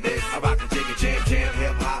hands to this. I rock the jiggy jam,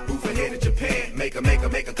 hip hop, move ahead to Japan. Make a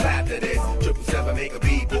clap to this. 777, make a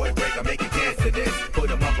B-boy break, make a dance to this. Put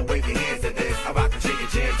them up and wave your hands to this. I rock the jiggy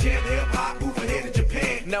jam, hip hop, move ahead to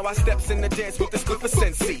Japan. Now I steps in the dance with the split for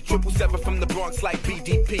Sensi. 777 from the Bronx like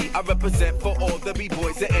BDP. I represent for all the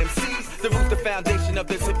B-boys and MCs. The root's the foundation of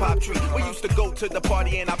this hip-hop tree. We used to go to the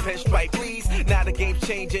party and I pinstripe, please. Now the game's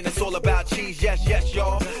changing, it's all about cheese. Yes,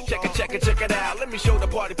 y'all. Check it out. Let me show the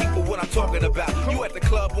party people what I'm talking about. You at the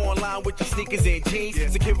club online with your sneakers and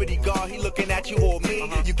jeans. Security guard, he looking at you or me.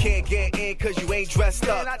 You can't get in cause you ain't dressed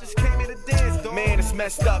up. I just came here to dance, dog. Man, it's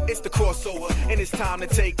messed up. It's the crossover, and it's time to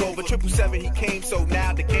take over. 777, he came, so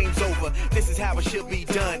now the game's over. This is how it should be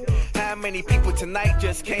done. How many people tonight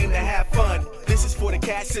just came to have fun? This is for the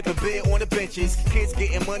cats sipping beer on the benches. Kids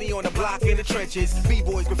getting money on the block in the trenches.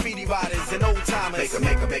 B-boys, graffiti riders, and old timers.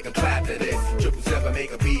 Make a clap to this. 777,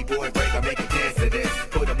 make a B-boy break, make a dance to this.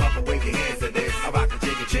 Put them up and wave your hands to this. I rock the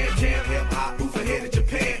jiggy jam, hip hop, move ahead to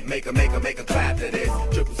Japan. Make a clap to this.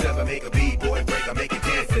 777, make a B-boy break, make a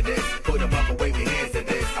dance to this. Put them up and wave your hands to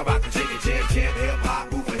this. I rock the jiggy jam, hip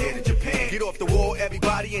hop, move ahead to Japan. Get off the wall,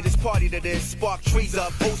 everybody, and just party to this. Spark trees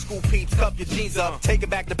up, old school peeps, cup your jeans up. Take it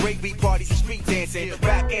back to breakbeat parties and street dancing.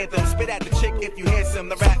 Rap anthem, spit at the chick if you handsome.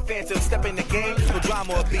 The rap phantom, step in the game, no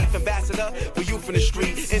drama or beef. Ambassador for youth in the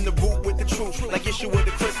streets, in the root with the truth. Like issue with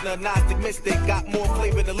the Krishna, Gnostic mystic. Got more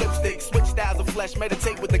flavor than lipstick. Switch styles of flesh,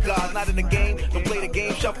 meditate with the gods. Not in the game, don't play the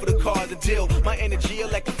game, shuffle the cards, the deal. My energy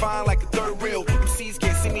electrifying like a third reel. MCs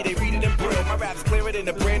can't see me, they read it in braille. My rap's clearer than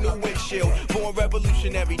a brand new windshield. Born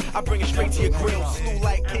revolutionary, I bring it straight to your grill. Slew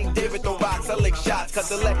like King David, throw rocks, I lick shots. Cut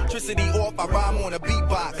the electricity off, I rhyme on a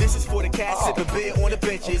beatbox. This is for the cats sipping beer on the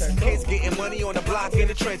benches. Kids getting money on the block in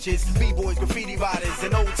the trenches. B-boys, graffiti riders,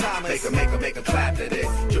 and old timers. Make a clap to this.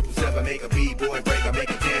 777, make a B-boy break, make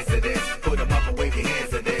a dance to this. Put them up and wave your hands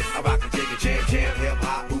to this. I rock the jiggy jam, hip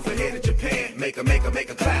hop, move ahead to Japan. Make a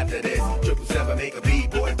clap to this. 777, make a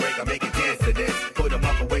B-boy break, make a dance to this. Put them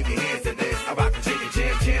up and wave your hands to this. I rock the jiggy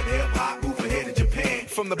jam, hip hop, move ahead to Japan.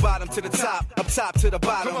 From the bottom to the top, up top to the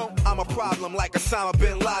bottom. I'm a problem like Osama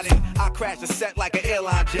bin Laden. I crash the set like an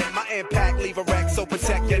airline jet. My impact leave a wreck, so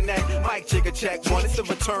protect your neck. Mike Jigger check one. It's the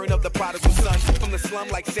return of the prodigal son. From the slum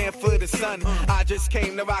like Sanford the sun. I just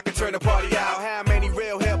came to rock and turn the party out. How many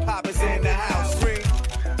real hip hoppers in the house? Scream.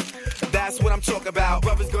 That's what I'm talking about.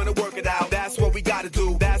 Brothers gonna work it out. That's what we gotta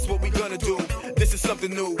do. That's what we gonna do. This is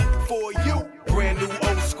something new for you. Brand new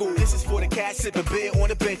old school. This is for the cats sipping beer on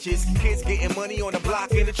the benches. Kids getting money on the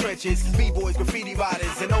block in the trenches. B-boys, graffiti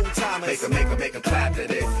riders, and old timers. Make a clap to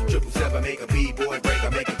this. 777, make a B-boy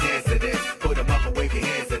break, make a dance to this. Put them up and wave your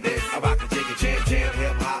hands to this. I rock the jiggy jam,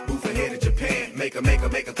 hip hop, move ahead to Japan. Make a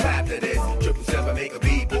clap to this. 777, make a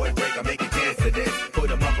B-boy break, make a dance to this. Put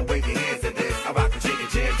them up and wave your hands to this. I rock the jiggy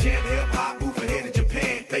jam, hip hop, move ahead to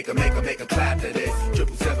Japan. Make a clap to this.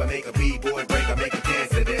 777, make a B-boy break, make a dance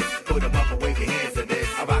to this. Put them up and wave your hands to this.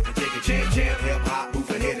 I rock the jiggy jam, hip hop, move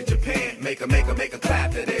ahead to Japan. Make a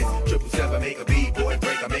clap to this. 777, make a B-boy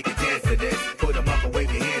break, make a dance to this. Put them up and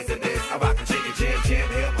wave your hands to this. I rock the jiggy jam,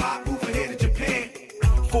 hip hop, move ahead to Japan.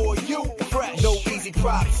 For you, fresh, no easy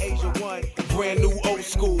props. Asia 1, brand new old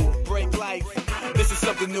school. Break life, this is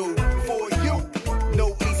something new. For you,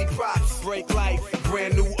 no easy props. Break life,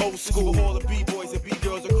 brand new old school. For all the B-boys and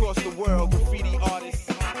B-girls across the world. Graffiti artists,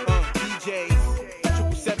 DJs.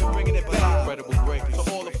 777 bringing it back. Incredible breakers.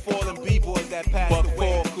 To all the fallen B-boys that passed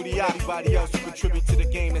away. Everybody else who contribute to the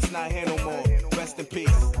game that's not here no more. Rest in peace.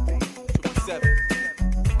 777.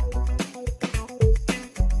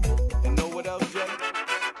 And know what else, Jay?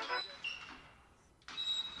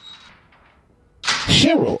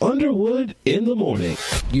 Cheryl Underwood. Wildwood in the morning.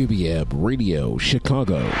 UBM Radio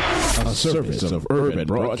Chicago, a service of Urban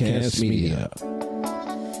Broadcast Media. You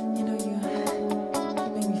know, you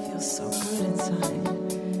make me feel so good inside.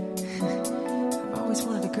 I've always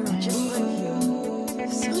wanted a girl just like you.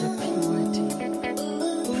 Such a pretty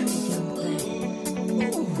young thing.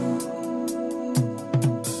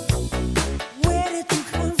 Where did you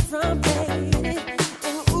come from, baby?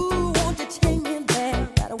 And ooh, won't you take me there?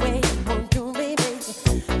 That way you want to, baby.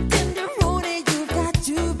 Tenderoni, you got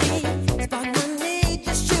to be. Spark my need,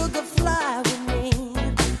 just sugar fly with me.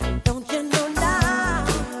 Don't you know now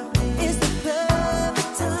is the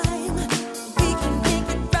perfect time? We can make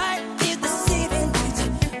it right in the city lights.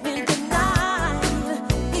 When the night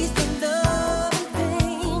is the love and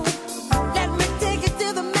pain. Let me take it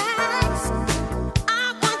to the max.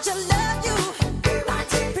 I want to love you,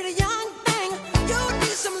 pretty young thing. You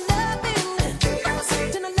need some loving,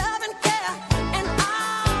 to the love and care, and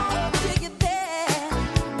I'll take it there,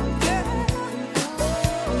 girl.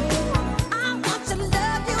 I want to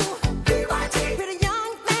love you, pretty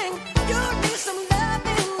young thing. You need some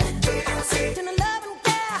loving, to the love and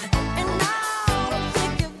care, and I'll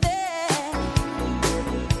take it there.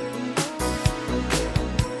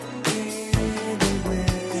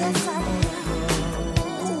 Yes, I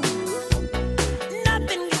will.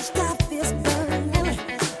 Nothing can stop this burning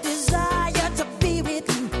desire to be with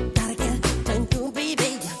you. Gotta get to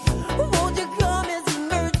baby. Won't you come as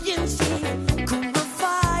emergency? Cool my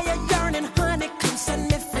fire, yearning, honey, come set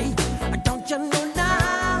me free. Don't you know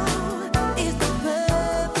now is the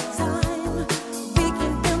perfect time? We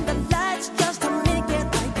can dim the lights just to make it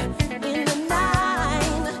right in the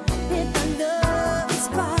night. Hit the love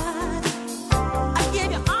spot. I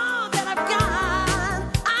give you all that I've got.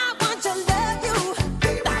 I want to love you,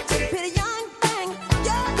 pretty young thing.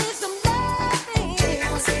 You need some loving, and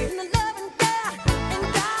the loving care, and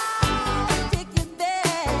I'll take you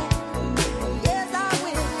there. Yes, I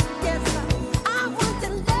will. Yes, I want to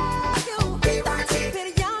love you,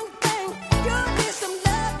 pretty young thing. You need some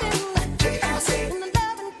loving, and the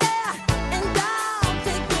loving care, and I'll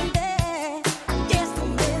take you there. Yes, I will.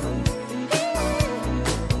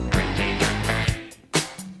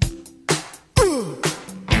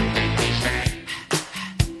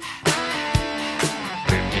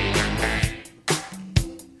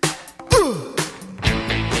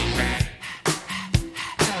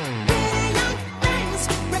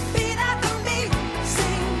 Repeat after me.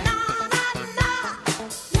 Sing na na na,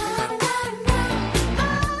 na na na, na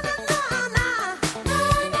na na, na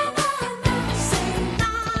na na. Sing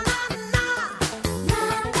na na na, na na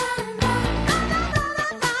na, na na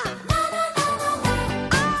na.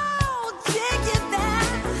 Oh, take it there,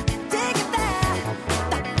 take it there.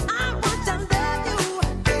 I want to love you,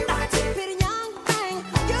 pretty young thing.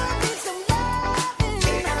 You need some loving,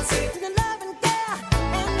 the love and care,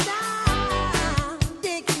 and I'll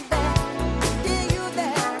dig you there, dig you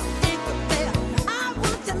there, dig you there. I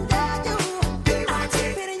want to love you,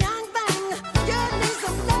 pretty young thing. You need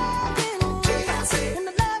some loving, and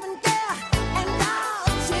the love and care, and I'll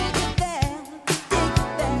dig you there, dig you there. I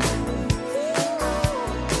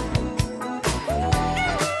think it would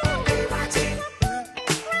be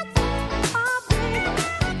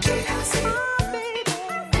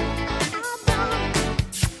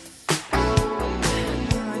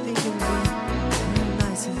really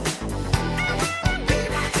nice if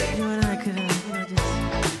you and I could,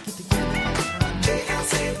 just get together.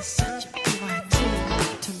 It's such a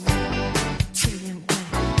BYT to me, pretty young thing.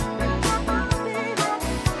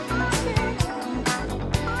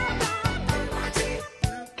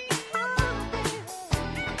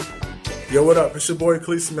 Yo, what up? It's your boy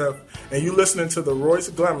Clee Smith, and you listening to the Royce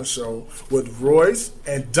Glamour Show with Royce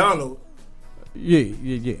and Donald. Yeah,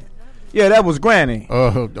 that was Granny.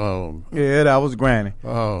 Oh. Yeah, that was Granny.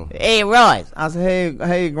 Oh. Hey, Royce. I said,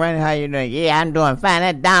 hey, Granny, how you doing? Yeah, I'm doing fine.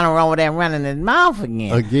 That Donald over there running his mouth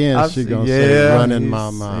again. Again, she gonna say running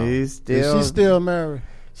my mouth. Is she still married?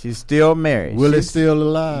 She's still married. Willie's still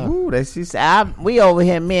alive. Ooh, she said, we over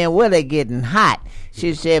here, me and Willie getting hot.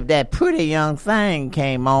 She said that pretty young thing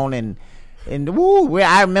came on and woo,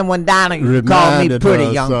 I remember when Donna called me pretty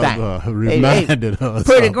young thing. Reminded us.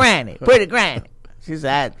 Pretty granny. She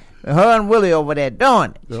said, her and Willie over there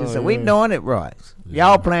doing it. She said, we doing it, Royce.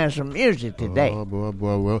 Y'all playing some music today. Oh,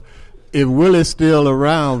 boy. Well, if Willie's still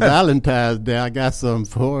around Valentine's Day, I got something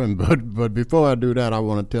for him. But before I do that, I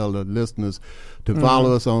want to tell the listeners to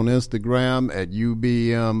follow us on Instagram at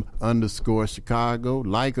UBM_Chicago.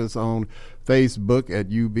 Like us on Facebook at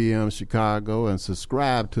UBM Chicago. And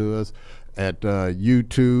subscribe to us at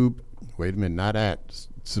YouTube. Wait a minute, not at.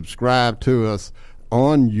 Subscribe to us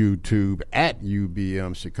on YouTube at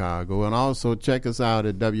UBM Chicago, and also check us out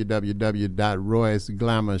at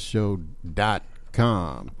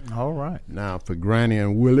www.royceglamorshow.com. All right. Now for Granny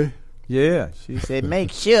and Willie. Yeah, she said,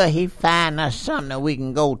 make sure he find us something that we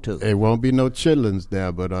can go to. There won't be no chitlins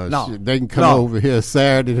there, but No. they can come No. over here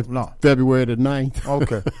Saturday, February the 9th.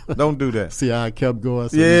 Okay. Don't do that. See how I kept going?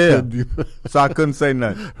 So Yeah. So I couldn't say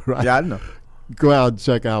nothing. Right. Yeah, I know. Go out and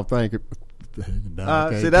check out. Thank you.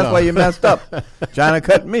 See, that's why you messed up. Trying to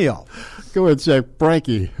cut me off. Go and check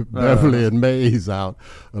Frankie, Beverly, and Mays out,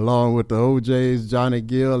 along with the OJs, Johnny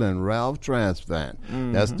Gill, and Ralph Transplant.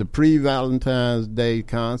 That's the pre-Valentine's Day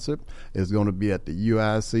concert. It's going to be at the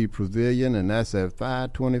UIC Pavilion, and that's at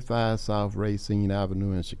 525 South Racine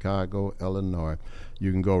Avenue in Chicago, Illinois.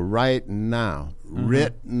 You can go right now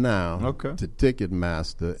to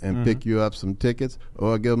Ticketmaster and pick you up some tickets,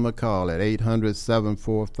 or give them a call at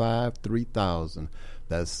 800-745-3000.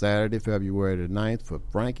 That's Saturday, February the 9th for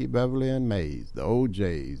Frankie, Beverly, and Mays, the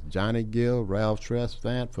OJs, Johnny Gill, Ralph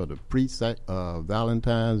Tresvant for the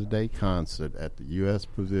Valentine's Day concert at the U.S.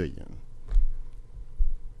 Pavilion.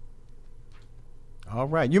 All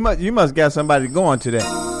right. You must got somebody going to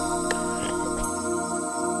that.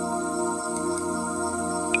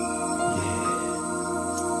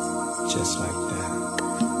 Just like that.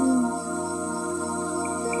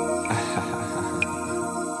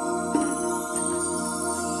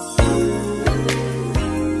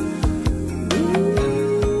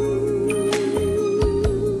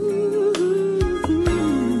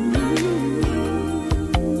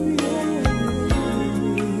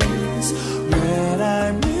 When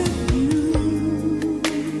I'm with you,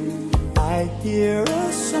 I hear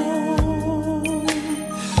a song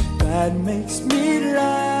that makes me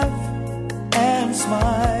laugh and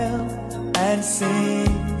smile and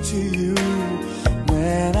sing to you.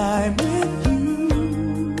 When I'm with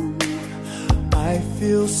you, I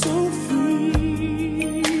feel so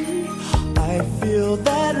free. I feel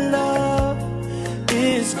that love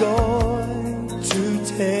is going to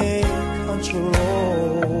take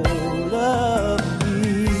control of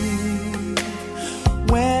me.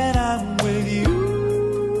 When I'm with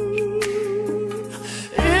you,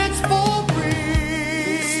 it's for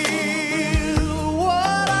real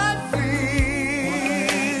what I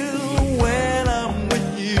feel when I'm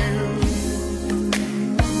with you.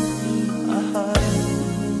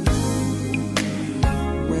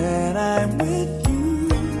 When I'm with you,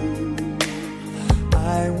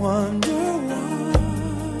 I wonder why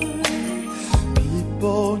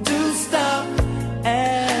people do stop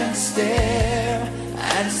and stare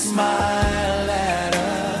and smile at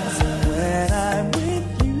us. When I'm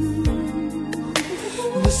with you,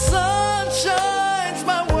 the sun shines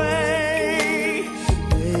my way.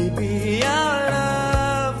 Maybe our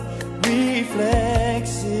love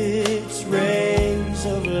reflects its rays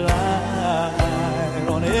of light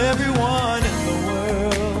on everyone in the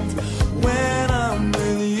world. When I'm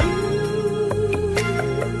with you,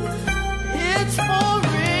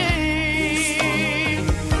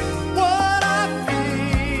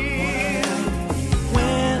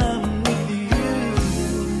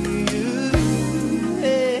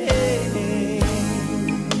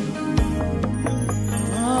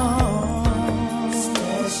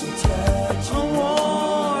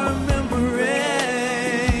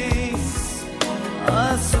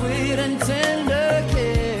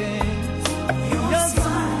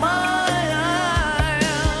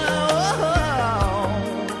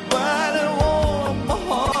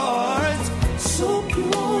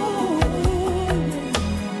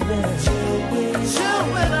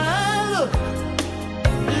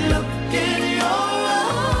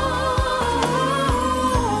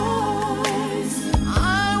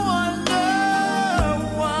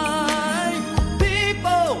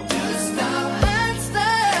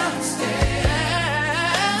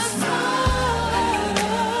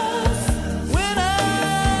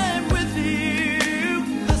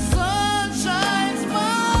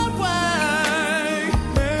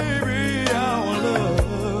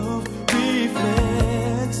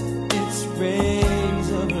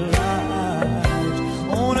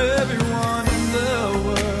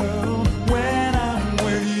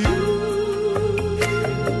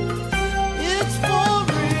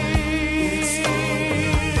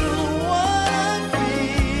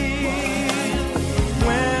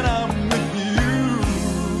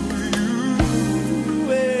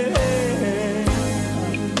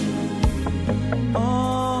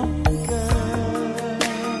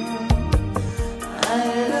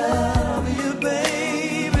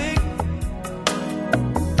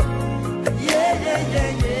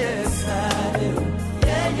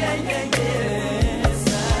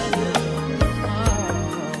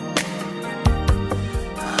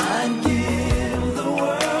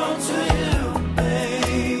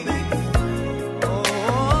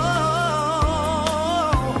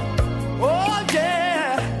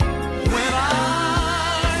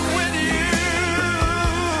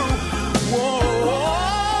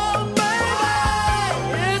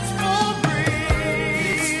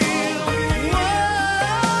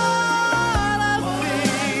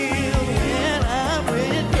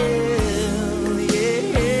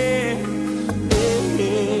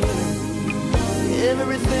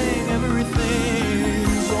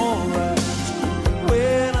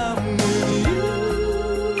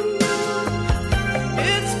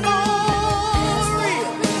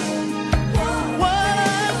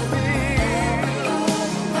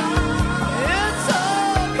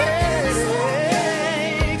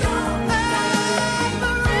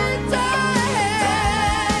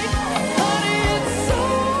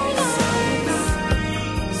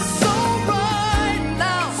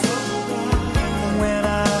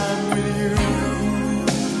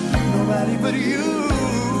 nobody but you.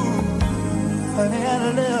 Honey,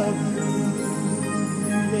 I love you.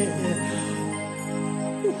 Yeah.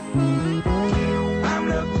 I'm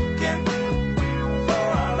looking for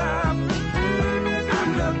a love. I'm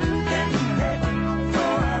looking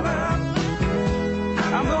for a love.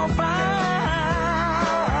 I'm gonna find.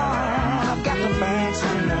 I've got to find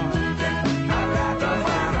someone. I've got to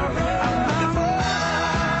find a love.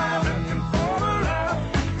 I'm looking for love.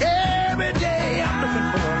 Every day I'm looking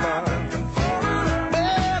for love.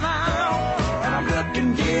 And I'm looking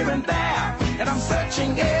here and there, and I'm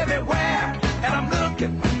searching everywhere, and I'm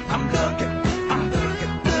looking, I'm looking, I'm looking,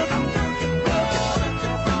 I'm looking, looking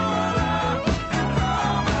for love.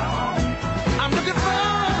 I'm looking for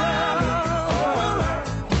love.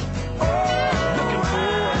 Looking for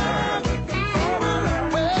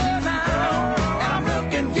love. Well now, and I'm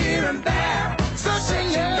looking here and there,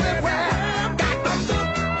 searching everywhere. Got to look,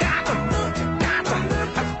 got to look, got to look,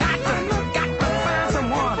 got to look, got to find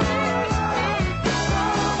someone.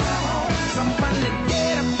 Somebody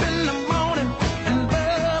get up in the morning and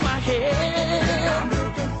rub my head. I'm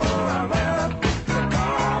looking for a love.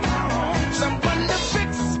 Someone to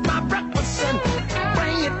fix my breakfast and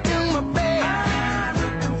bring it to my bed. I'm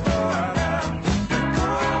looking for a love.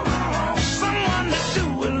 Someone to do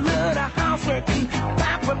a little housework and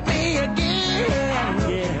pamper me again.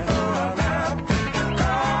 Yeah.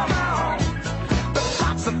 The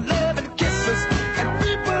thoughts of love and kisses and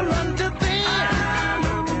people under them.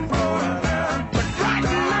 But right now,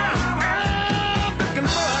 I'm looking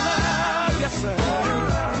for love, yes sir.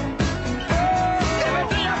 Every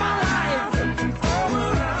day of my life,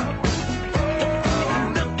 I'm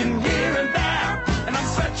looking here and there, and I'm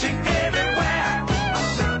searching everywhere.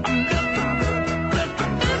 I'm looking,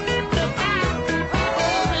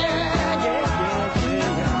 oh yeah,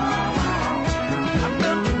 I'm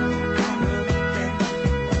looking.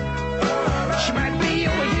 She might be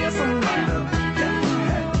over here somewhere.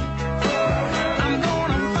 I'm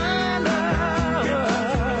gonna find her.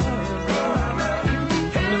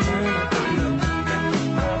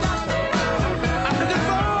 I'm looking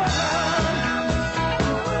for her.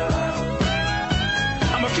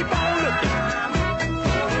 I'm gonna keep on looking. I'm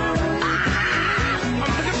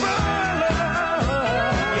looking for love.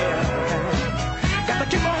 Yeah. Gotta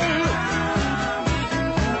keep on looking.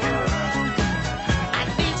 I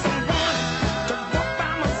need someone to walk by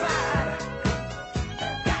my side.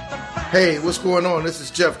 Hey, what's going on? This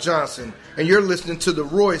is Jeff Johnson, and you're listening to the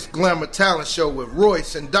Royce Glamour Talent Show with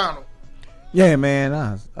Royce and Donald. Yeah, man,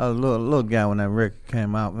 I was a little guy when that record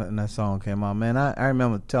came out and that song came out, man. I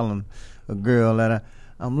remember telling a girl that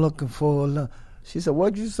I'm looking for love. She said,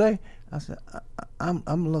 "What'd you say?" I said,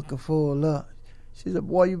 I'm looking for love. She said,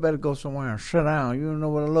 "Boy, you better go somewhere and sit down. You don't know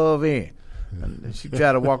what a love is." And she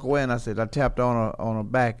tried to walk away, and I said, I tapped on her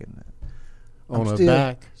back. And On I'm her still-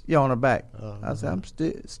 back? Yeah, on her back. I said, I'm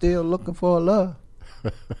still looking for a love.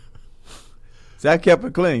 See, I kept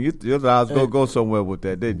it clean. You thought I was going to go somewhere with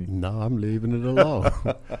that, didn't you? No, I'm leaving it alone.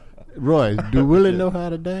 Roy, do Willie know how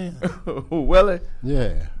to dance? Willie?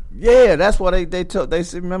 Yeah. Yeah, that's what they took. They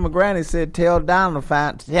said, remember Granny said, tell him to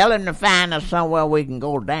find us somewhere we can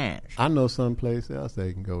go dance. I know someplace else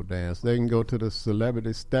they can go dance. They can go to the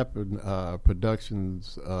Celebrity Stepping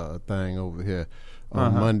Productions thing over here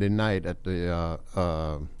on Monday night at the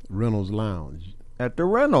Reynolds Lounge. At the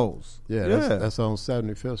Reynolds. Yeah, that's on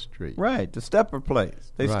 75th Street. Right, the Stepper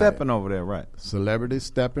place. They Right. stepping over there, right. Celebrity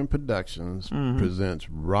Stepping Productions presents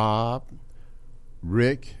Rob,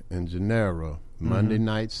 Rick, and Gennaro Monday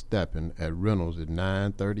Night Stepping at Reynolds at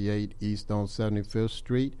 938 East on 75th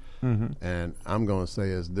Street. And I'm going to say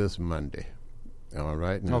it's this Monday. All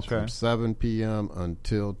right? And it's from 7 p.m.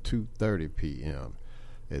 until 2:30 p.m.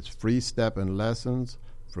 It's free stepping lessons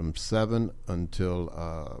from 7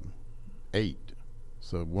 until 8.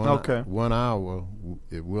 So 1 hour,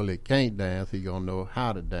 if Willie can't dance, he going to know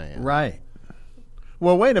how to dance. Right.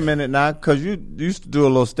 Well, wait a minute now, because you used to do a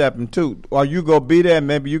little stepping too. Or you go be there, and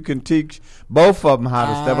maybe you can teach both of them how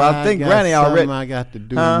to step. I think Granny already. I got to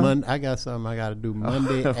do I got something I got to do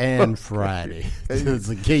Monday and Friday. Just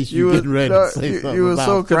in case you getting ready to say something You were about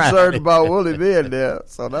so Friday. concerned about Willie being there,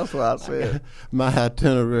 so that's what I said. My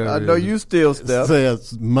itinerary. I know you still step.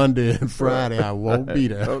 Says Monday and Friday I won't be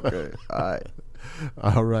there. Okay, all right.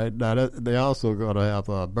 All right. Now, they also going to have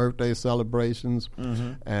birthday celebrations,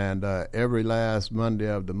 and every last Monday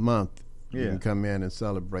of the month, you can come in and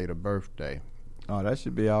celebrate a birthday. Oh, that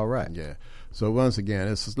should be all right. Yeah. So once again,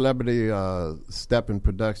 it's Celebrity Steppin'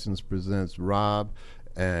 Productions presents Rob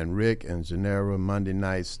and Rick and Gennaro Monday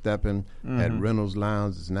Night Steppin' at Reynolds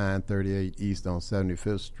Lounge. It's 938 East on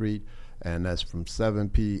 75th Street. and that's from 7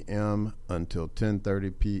 p.m. until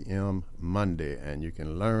 10:30 p.m. Monday. And you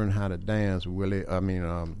can learn how to dance,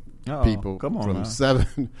 people come on from now.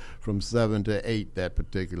 7 to 8 that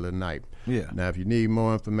particular night. Yeah. Now, if you need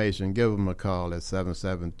more information, give them a call at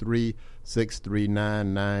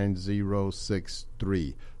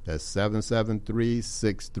 773-639-9063. That's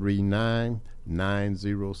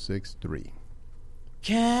 773-639-9063.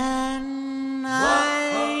 Can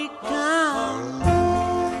I come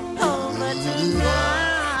over tonight?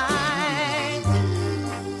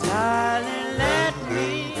 Darling, let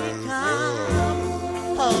me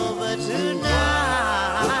come over tonight.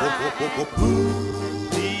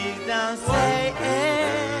 Please don't say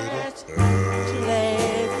it's too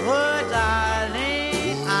late, for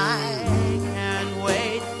darling, I can't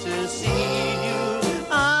wait to see you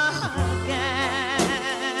again.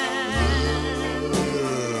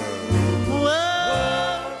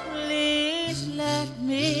 Whoa, please let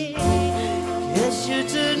me kiss you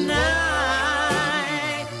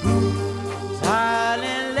tonight.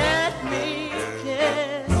 Darling, let me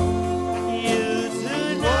kiss you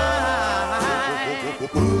tonight.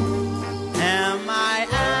 Am I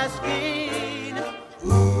asking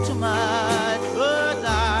too much? Oh,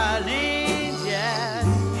 darling, yes,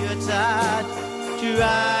 your touch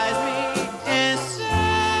drives me insane.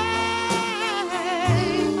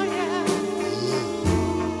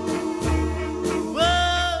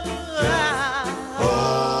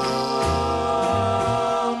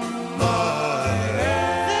 Oh,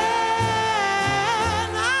 yeah.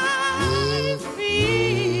 Then I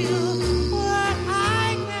feel what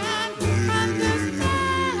I can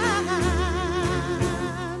understand.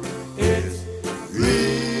 It's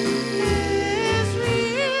real,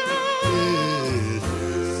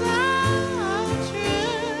 so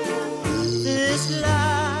true. This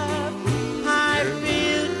love I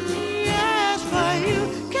feel just for you.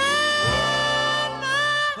 Can I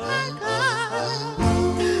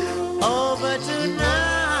come over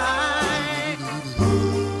tonight?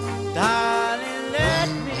 Darling, let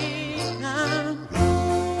me come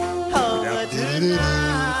over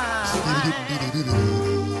tonight.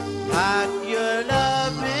 Pack your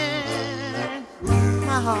love in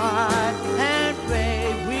my heart and pray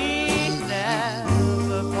we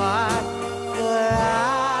never part. For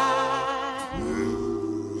I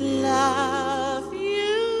love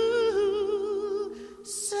you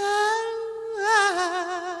so.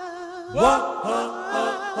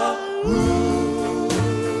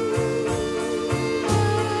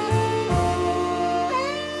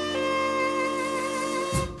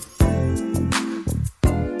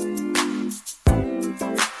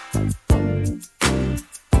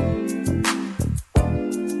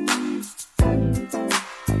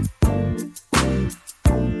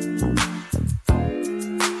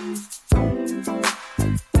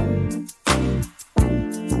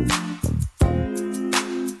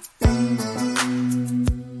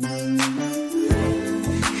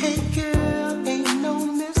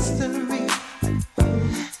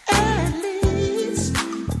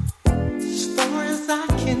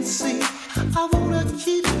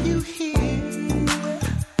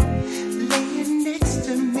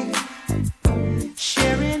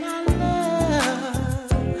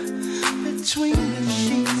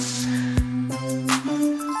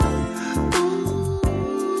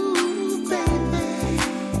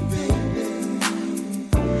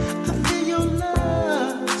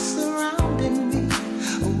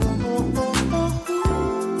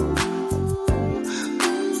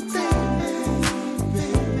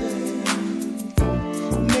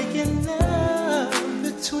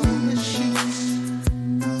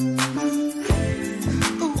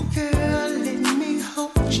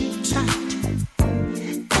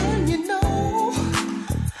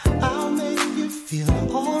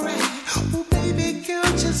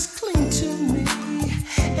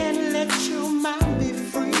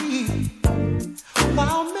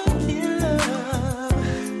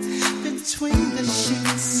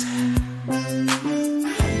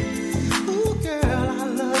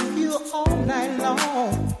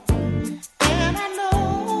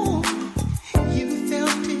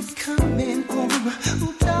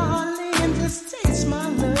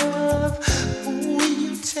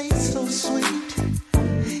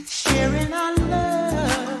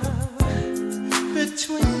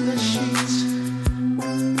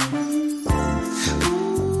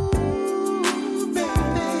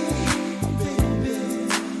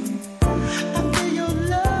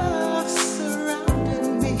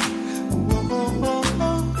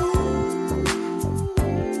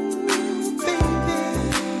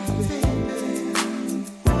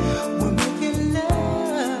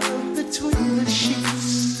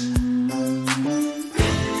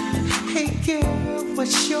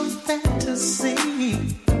 your fantasy.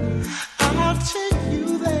 I'll take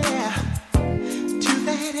you there to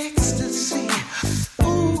that ecstasy.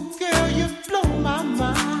 Ooh, girl, you blow my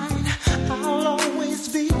mind. I'll always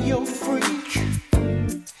be your freak.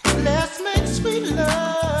 Let's make sweet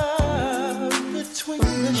love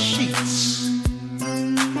between the sheets.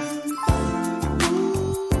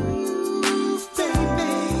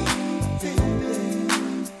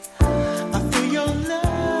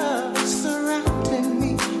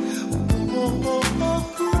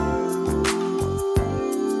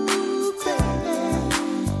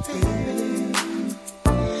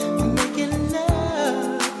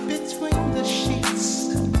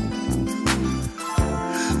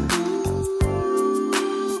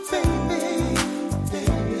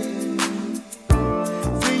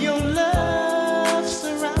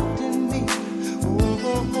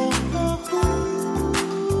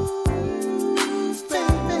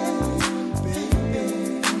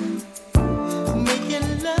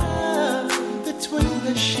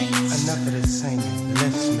 Enough of this singing,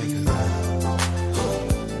 let's make love.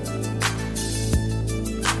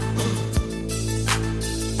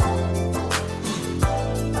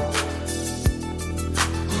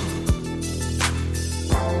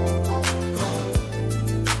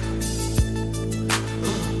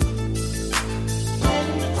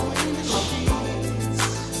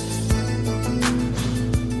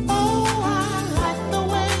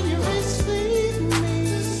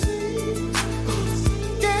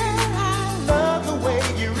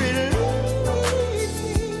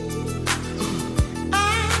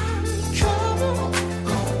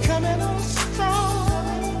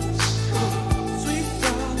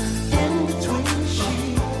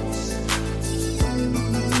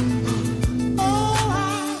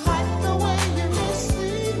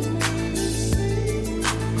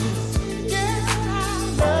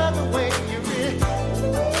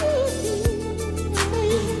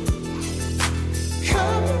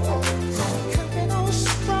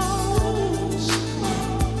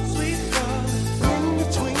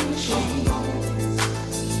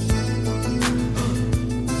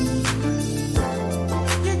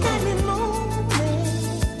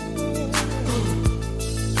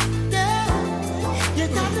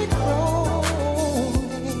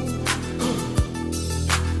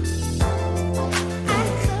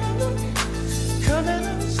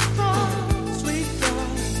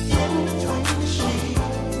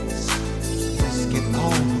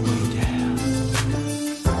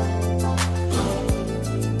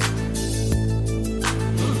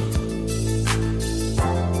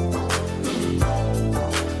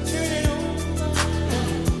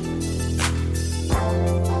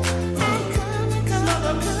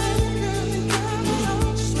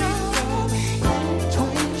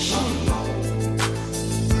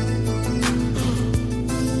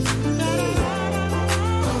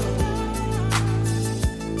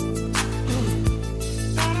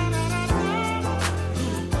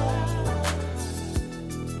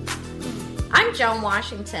 Joan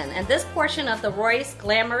Washington, and this portion of the Royce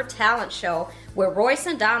Glamour Talent Show with Royce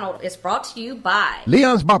and Donald is brought to you by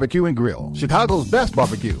Leon's Barbecue and Grill, Chicago's best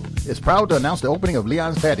barbecue, is proud to announce the opening of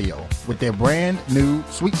Leon's Patio with their brand new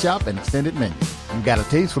sweet shop and extended menu. You got a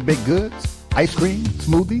taste for baked goods, ice cream,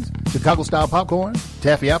 smoothies, Chicago-style popcorn,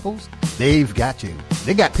 taffy apples? They've got you.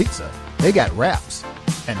 They got pizza. They got wraps.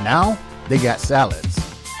 And now they got salads.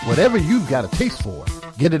 Whatever you've got a taste for,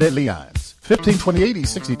 get it at Leon's. 1528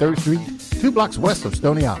 East 63rd Street, 2 blocks west of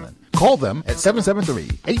Stony Island. Call them at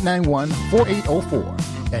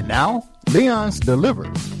 773-891-4804. And now, Leon's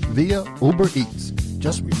delivers via Uber Eats.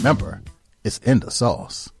 Just remember, it's in the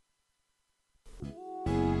sauce.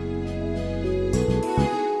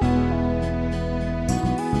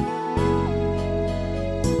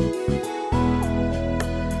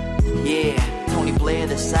 Yeah, Tony Blair,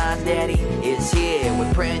 the sign daddy, is here.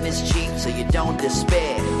 With printing is cheap, so you don't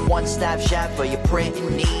despair. One-stop shop for your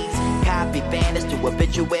printing needs. Copy banners to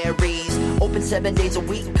obituaries. Open 7 days a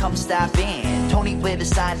week, come stop in. Tony Blair, the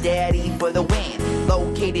sign daddy, for the win.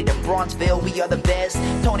 Located in Bronxville, we are the best.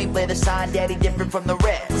 Tony Blair, the sign daddy, different from the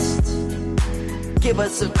rest. Give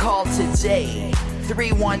us a call today.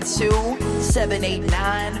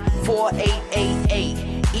 312-789-4888.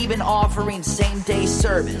 Even offering same-day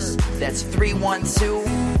service. That's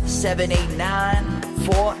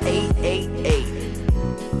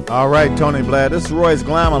 312-789-4888. All right, Tony Blair. This is Royce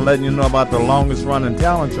Glamour letting you know about the longest-running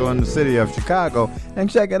talent show in the city of Chicago. And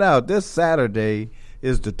check it out. This Saturday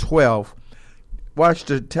is the 12th. Watch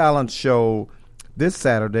the talent show this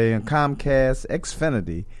Saturday in Comcast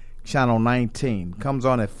Xfinity, Channel 19. Comes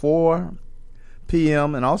on at 4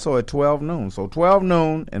 p.m. and also at 12 noon. So 12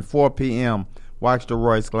 noon and 4 p.m. watch the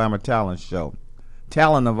Royce Glamour Talent Show.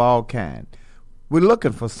 Talent of all kind. We're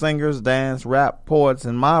looking for singers, dance, rap, poets,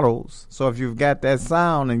 and models. So if you've got that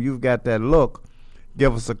sound and you've got that look,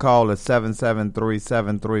 give us a call at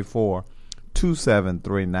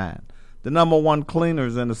 773-734-2739. The number one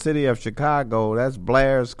cleaners in the city of Chicago, that's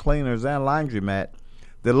Blair's Cleaners and Laundromat.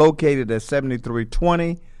 They're located at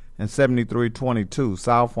 7320 and 7322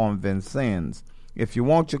 South on Vincennes. If you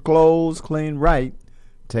want your clothes cleaned right,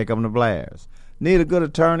 take them to Blair's. Need a good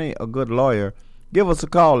attorney, a good lawyer? Give us a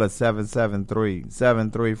call at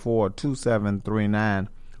 773-734-2739.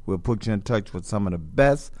 We'll put you in touch with some of the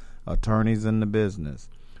best attorneys in the business.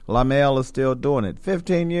 Lamel is still doing it.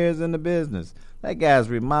 15 years in the business. That guy's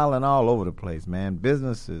remodeling all over the place, man.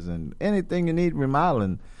 Businesses and anything you need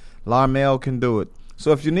remodeling, Larmel can do it.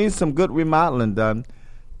 So if you need some good remodeling done,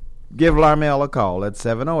 give Larmel a call at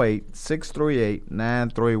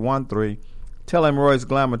 708-638-9313. Tell him Royce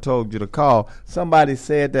Glamour told you to call. Somebody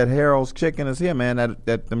said that Harold's Chicken is here, man.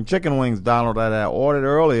 That them chicken wings, Donald, that I ordered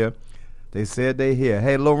earlier, they said they here.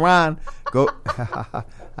 Hey, Lil Ron, go.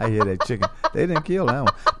 I hear that chicken. They didn't kill that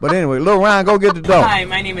one. But anyway, Lil Ron, go get the dough. Hi,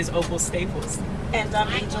 my name is Opal Staples. And I'm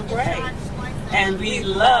Angel Gray. And we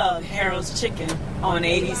love Harold's Chicken on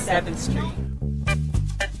 87th Street.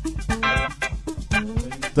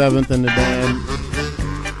 7th in the Dan.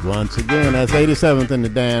 Once again, that's 87th in the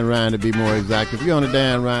Dan Ryan to be more exact. If you're on the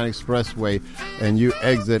Dan Ryan Expressway and you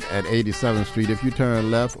exit at 87th Street, if you turn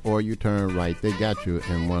left or you turn right, they got you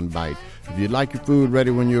in one bite. If you'd like your food ready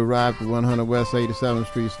when you arrive to 100 West 87th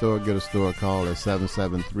Street store, get a store call at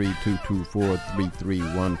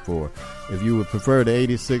 773-224-3314. If you would prefer the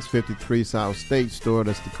 8653 South State store,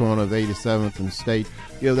 that's the corner of 87th and State,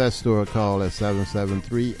 give that store a call at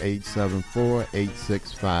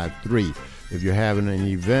 773-874-8653. If you're having an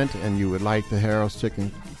event and you would like the Harold's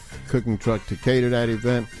Chicken cooking truck to cater that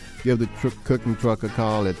event, give the cooking truck a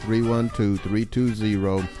call at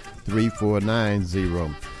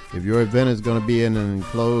 312-320-3490. If your event is going to be in an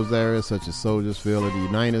enclosed area such as Soldiers Field or the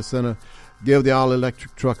United Center, give the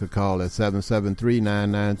all-electric truck a call at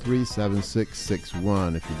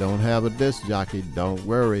 773-993-7661. If you don't have a disc jockey, don't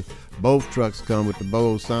worry. Both trucks come with the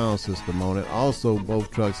Bose sound system on it. Also,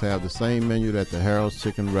 both trucks have the same menu that the Harold's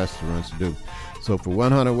Chicken restaurants do. So for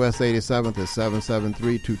 100 West 87th, it's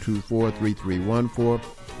 773-224-3314.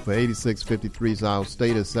 For 8653 South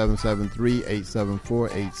State, it's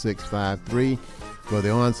 773-874-8653. For the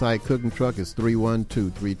on-site cooking truck, it's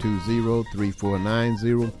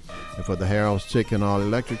 312-320-3490. And for the Harold's Chicken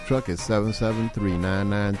all-electric truck, it's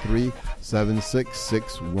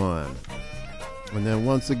 773-993-7661. And then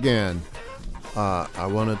once again, I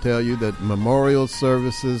want to tell you that memorial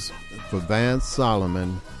services for Vance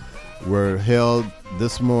Solomon were held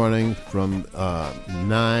this morning from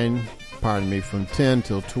 10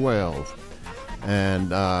 till 12. And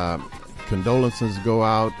condolences go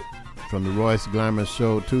out from the Royce Glamour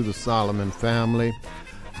Show to the Solomon family.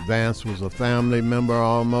 Vance was a family member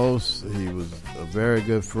almost. He was a very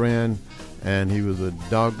good friend, and he was a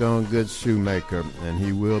doggone good shoemaker, and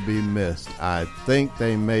he will be missed. I think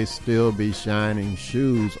they may still be shining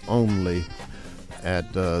shoes only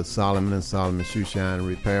at Solomon and Solomon Shoe Shine and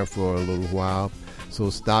Repair for a little while. So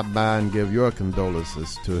stop by and give your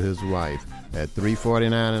condolences to his wife at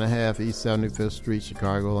 349.5 East 75th Street,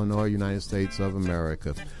 Chicago, Illinois, United States of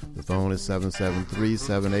America. The phone is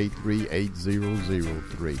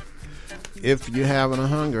 773-783-8003. If you're having a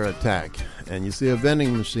hunger attack and you see a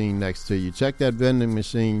vending machine next to you, check that vending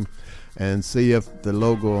machine and see if the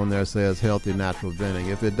logo on there says Healthy Natural Vending.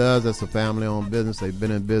 If it does, that's a family-owned business. They've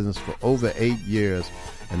been in business for over 8 years,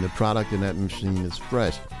 and the product in that machine is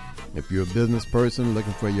fresh. If you're a business person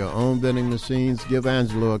looking for your own vending machines, give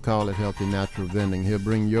Angelo a call at Healthy Natural Vending. He'll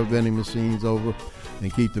bring your vending machines over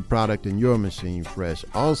and keep the product in your machine fresh.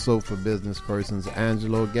 Also for business persons,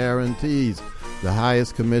 Angelo guarantees the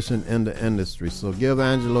highest commission in the industry. So give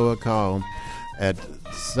Angelo a call at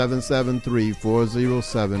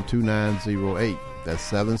 773-407-2908. That's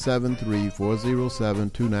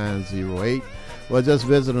 773-407-2908. Or just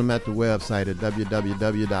visit them at the website at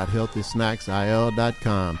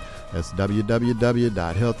www.healthysnacksil.com. That's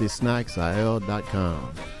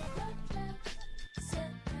www.healthysnacksil.com.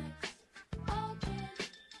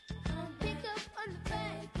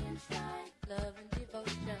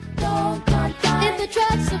 If the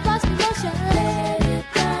truck's supposed to motion,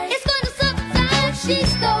 it's going to subside. She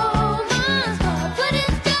stole my heart, but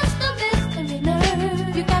it's just a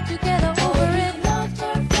misdemeanor. You got to get over it. Loved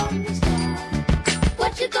her from the start.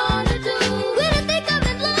 What you gonna do? When I think I'm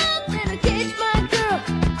in love, and I catch my girl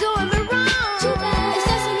doing me wrong. Too bad. It's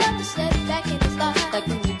just enough to step back in the spot. Like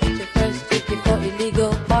when you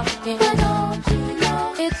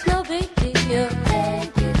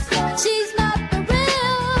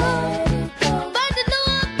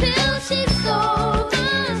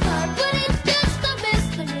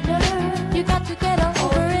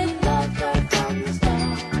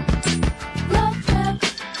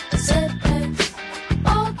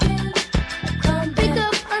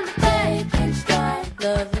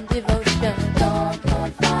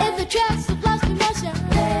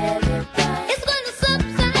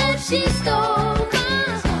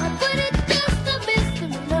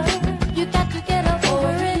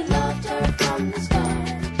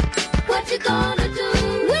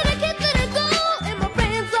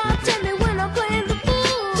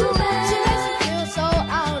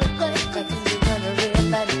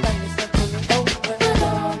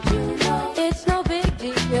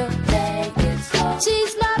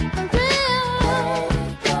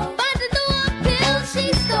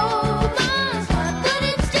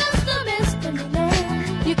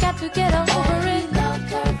got to get over it. Loved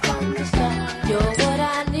her from the start. You're what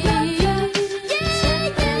I need.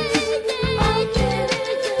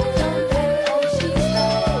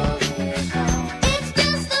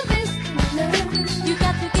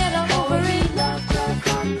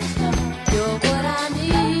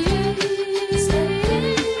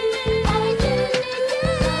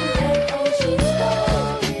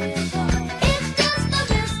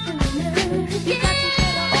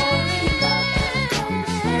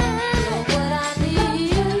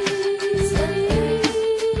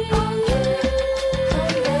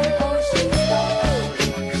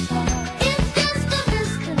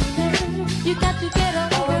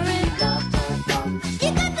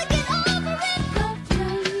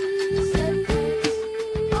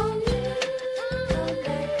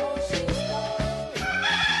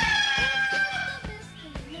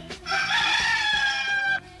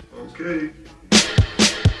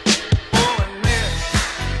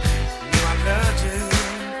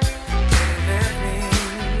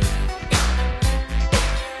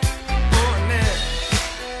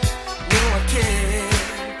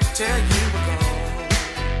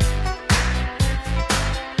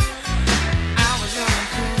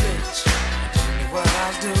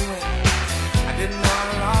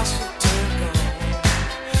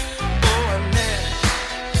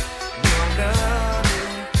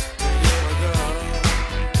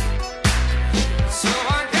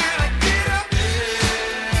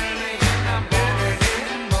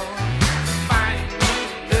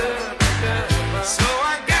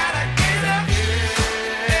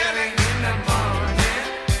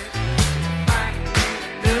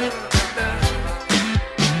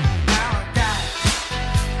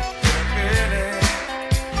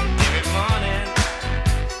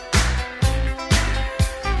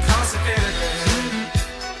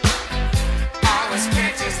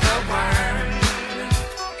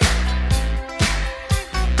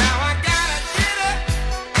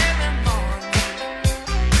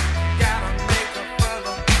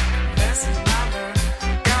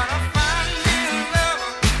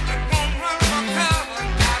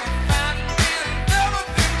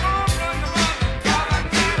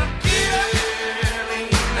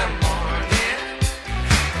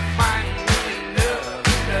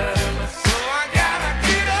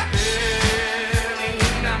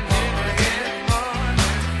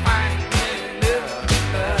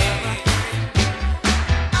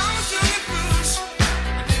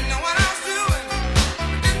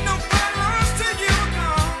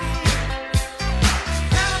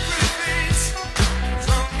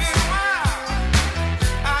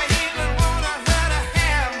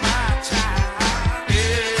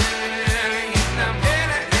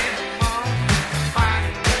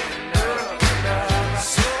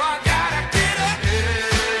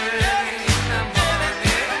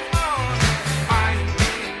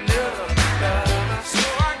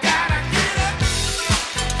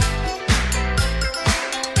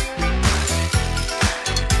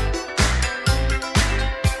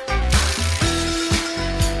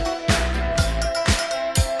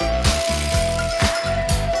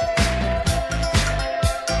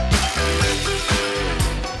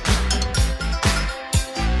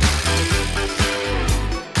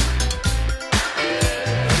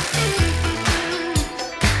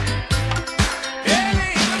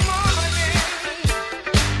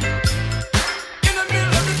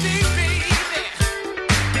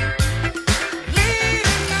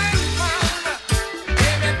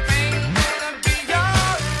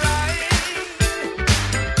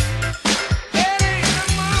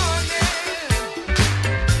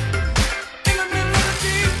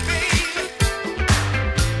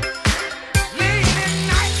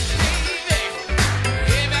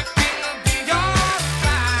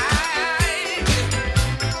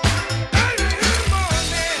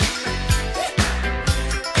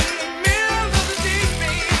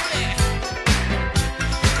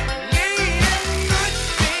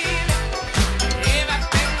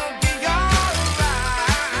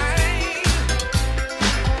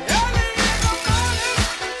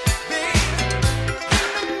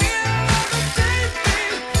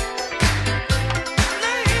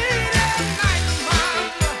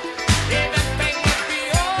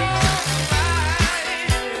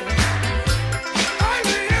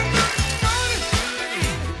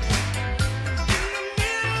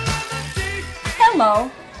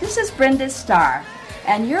 Hello, this is Brenda Starr,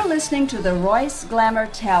 and you're listening to the Royce Glamour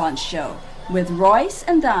Talent Show with Royce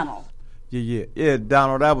and Donald. Yeah,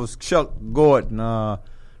 Donald, that was Chuck Gordon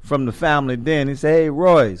from the Family Den. He said, hey,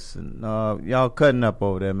 Royce, and, y'all cutting up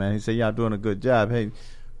over there, man. He said, y'all doing a good job. Hey,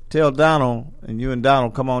 tell Donald, and you and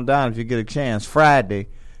Donald come on down if you get a chance, Friday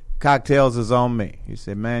Cocktails is on me. He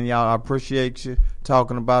said, man, y'all, I appreciate you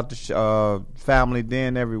talking about the family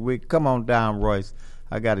den every week. Come on down, Royce.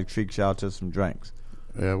 I got to treat y'all to some drinks.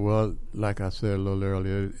 Yeah, well, like I said a little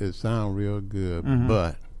earlier, it sounds real good, Mhm.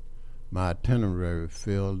 but my itinerary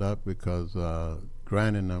filled up because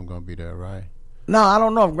Granny and I'm going to be there, right? No, I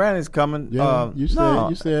don't know if Granny's coming. Yeah, you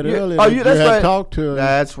said earlier oh, that you that's had right. talked to her.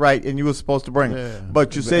 That's right, and you were supposed to bring her.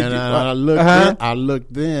 But you said and you, I looked. I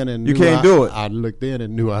looked then and you knew can't do it. I looked in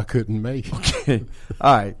and knew I couldn't make it. Okay,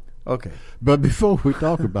 all right, okay. But before we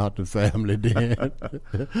talk about the family, then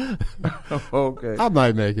okay, I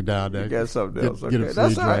might make it down there. You got something else. Get Okay, a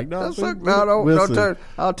that's free all right. drink. That's but okay. No, listen, turn.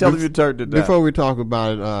 I'll tell you turned it down. Before we talk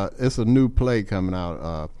about it, it's a new play coming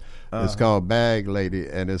out. It's called Bag Lady,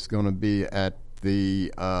 and it's going to be at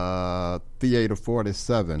the Theater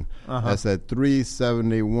 47. That's at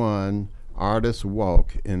 371 Artist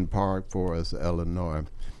Walk in Park Forest, Illinois.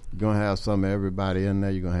 You're going to have some of everybody in there.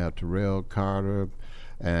 You're going to have Terrell Carter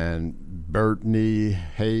and Bertney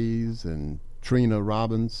Hayes and Trina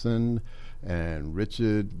Robinson and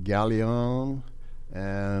Richard Gallion,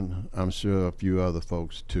 and I'm sure a few other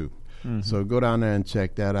folks too. Mhm. So go down there and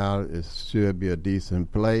check that out. It should be a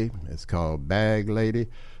decent play. It's called Bag Lady,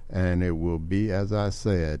 and it will be, as I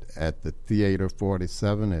said, at the Theater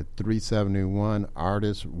 47 at 371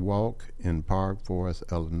 Artist Walk in Park Forest,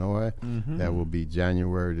 Illinois. Mhm. That will be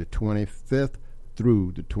January the 25th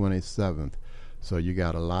through the 27th. So you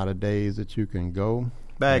got a lot of days that you can go.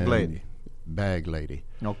 Bag Lady. Bag Lady.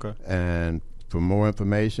 Okay. And for more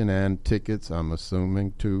information and tickets, I'm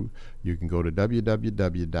assuming too, you can go to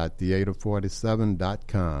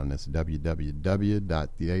www.theater47.com. That's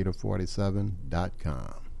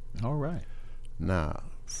www.theater47.com. All right. Now,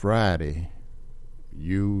 Friday,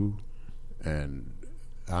 you and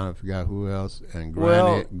I forgot who else, and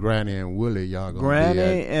Granny and Willie, y'all gonna Granny be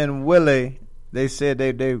at. and Willie, they said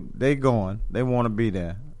they going. They want to be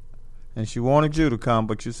there. And she wanted you to come,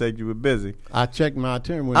 but you said you were busy. I checked my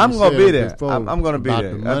itinerary. I'm going to be there. I'm going to be about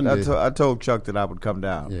there. the Monday. I told Chuck that I would come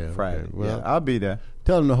down Friday. Okay. Well, yeah, I'll be there.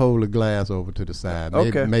 Tell them to hold the glass over to the side.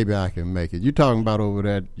 Okay. Maybe I can make it. You talking about over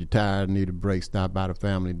there, you tired, need a break, stop by the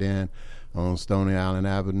family den on Stony Island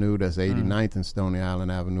Avenue. That's 89th and Stony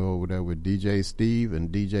Island Avenue over there with DJ Steve and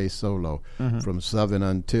DJ Solo from 7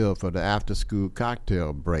 until for the after-school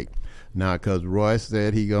cocktail break. Now, because Royce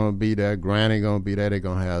said he going to be there, Granny going to be there, they're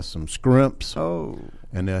going to have some scrimps. Oh.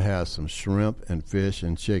 And they'll have some shrimp and fish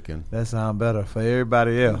and chicken. That sounds better for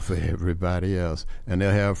everybody else. For everybody else. And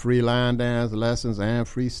they'll have free line dance lessons and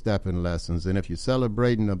free stepping lessons. And if you're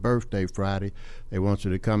celebrating a birthday Friday, they want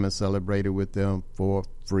you to come and celebrate it with them for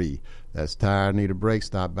free. That's Tired, Need a Break.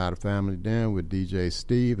 Stop by the family den with DJ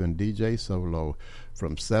Steve and DJ Solo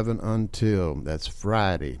from 7 until. That's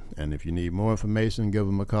Friday. And if you need more information, give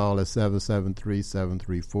them a call at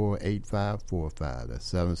 773-734-8545.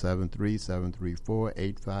 That's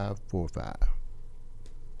 773-734-8545.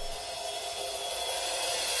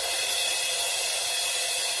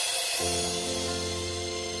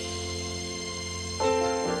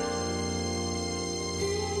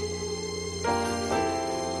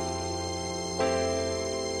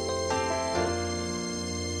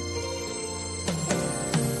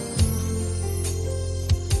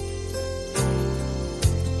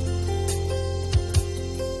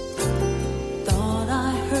 Thought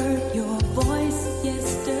I heard your voice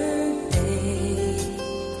yesterday.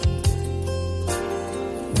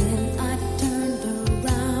 When I turned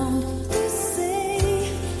around, you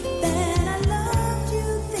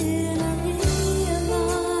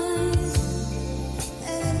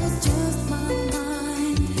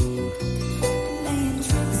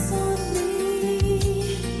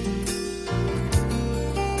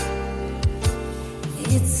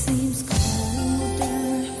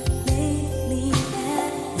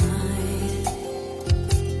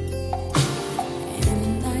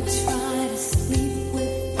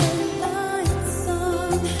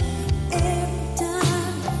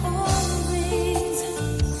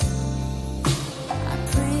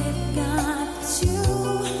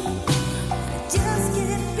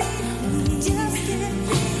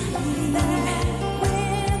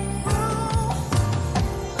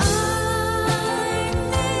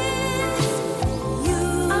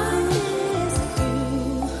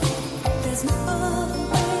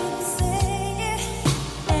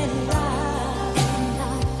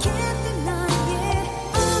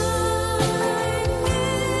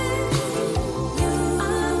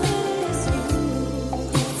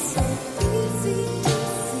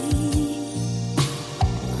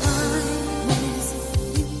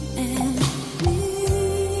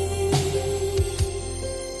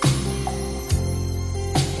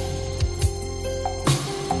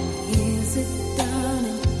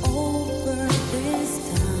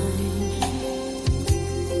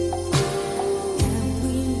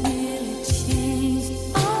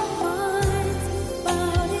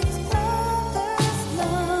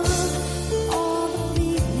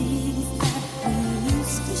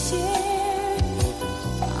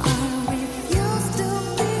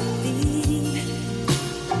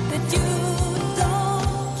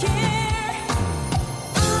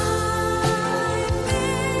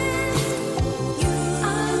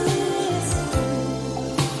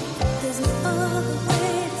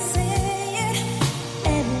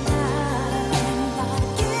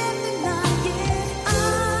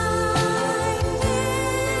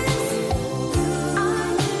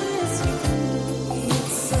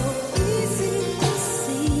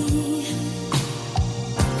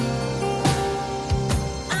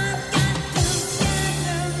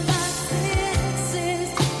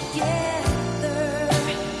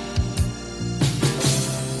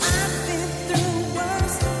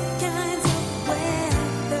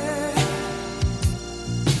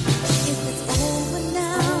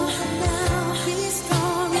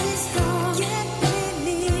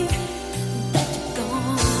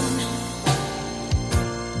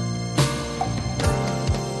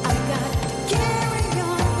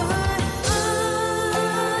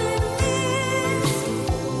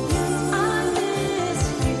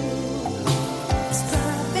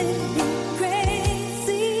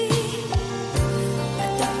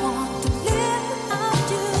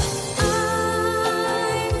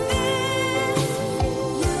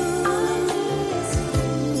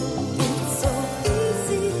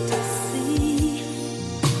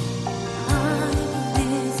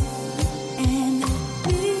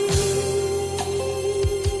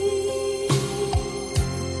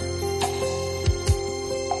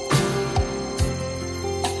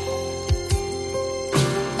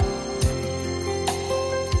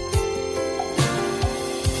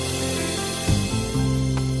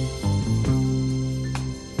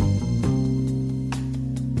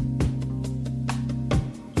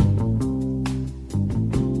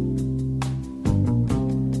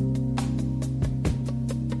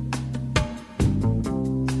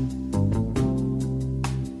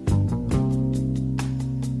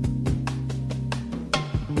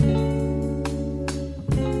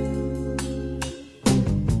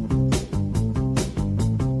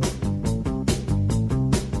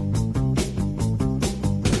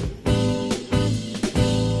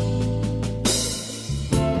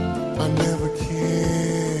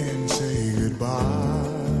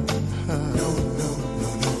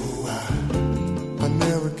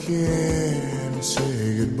can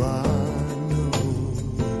say goodbye, no.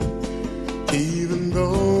 Even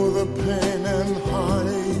though the pain and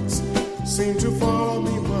heartaches seem to follow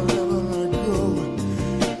me wherever I go,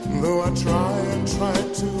 though I try and try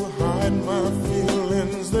to hide my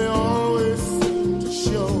feelings, they always seem to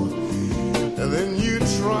show. And then you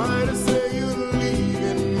try to say you believe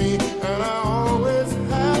in me, and I always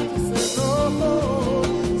have to say no.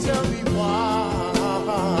 Tell me why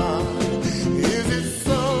is it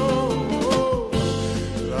so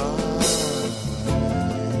that I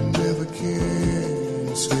never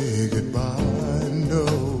can say goodbye? No,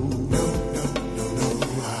 no, no, no,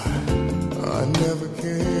 no. I never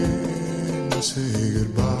can say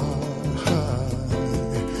goodbye.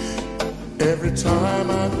 Every time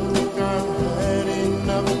I think I've had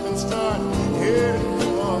enough and start heading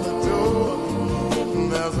for the door,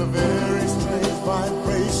 there's a very strange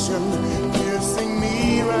vibration piercing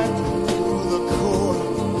me right through the core.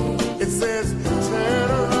 It says, turn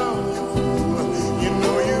around, you fool. You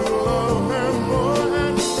know you love her more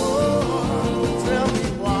and more. Tell me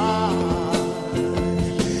why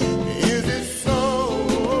is it so?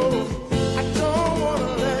 I don't want to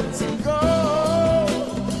let you go.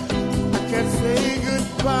 I can't say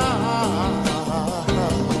goodbye.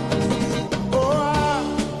 Oh,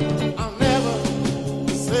 I'll never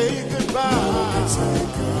say goodbye. Say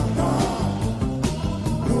goodbye.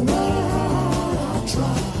 No matter how I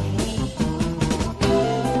try.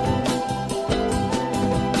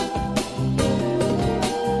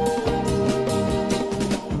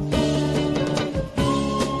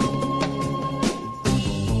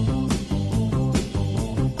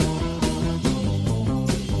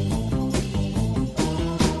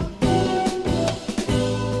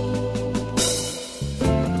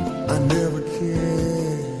 I never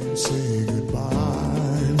can say goodbye.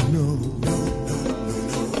 No, no, no, no,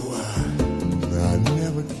 no. I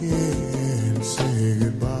never can say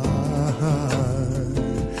goodbye.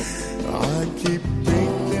 I keep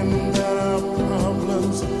thinking that our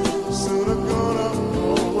problems soon are gonna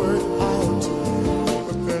all work out.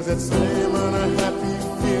 But there's that same unhappy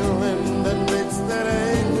feeling that makes that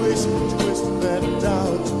anguish twist that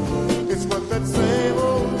doubt. It's what that same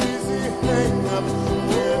old easy hang up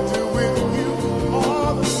will do with you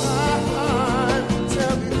all the time.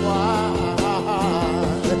 Tell me why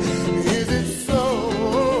is it so?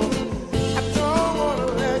 I don't wanna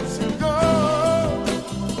let you go.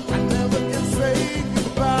 I never can say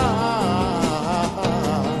goodbye.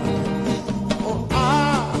 Oh,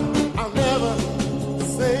 I'll never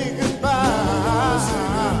say goodbye.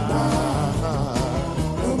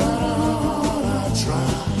 No matter how hard I try.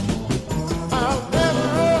 I'm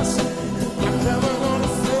never gonna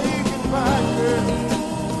say goodbye, girl.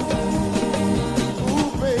 Ooh,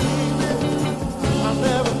 baby, I'll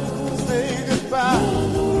never say goodbye.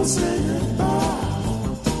 Say goodbye.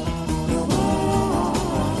 No more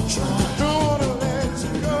I try. Don't wanna let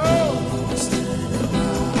you go.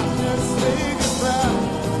 I can't say goodbye.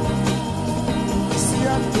 See,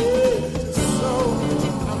 I did just so.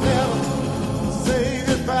 I'll never say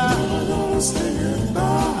goodbye. Say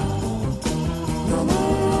goodbye. No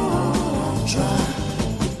more I try.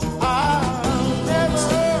 I'll never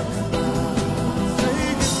say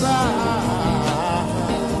goodbye.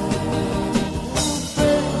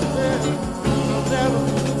 Baby, I'll never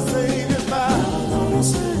say goodbye.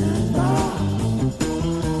 Say goodbye.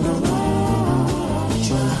 No more I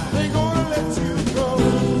try. They gonna let you go.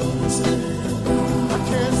 I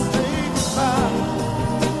can't say goodbye.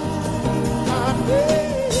 I need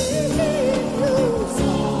you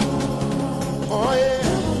so. Oh yeah,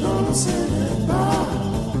 I'm gonna say goodbye.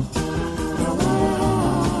 No more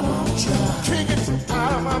I try. Can't get you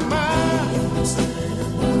out of my mind.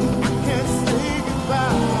 I can't say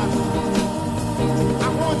goodbye. I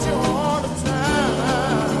want you all the time.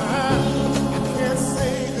 I can't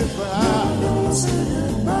say goodbye. Say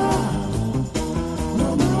goodbye. No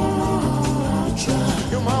more I try.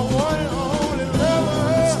 You're my one and only lover.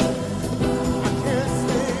 I can't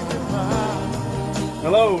say goodbye.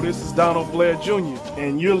 Hello, this is Donald Blair Jr.,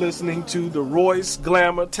 and you're listening to the Royce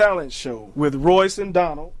Glamour Talent Show with Royce and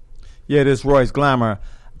Donald. Yeah, this Royce Glamour.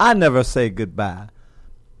 I never say goodbye,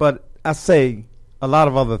 but I say a lot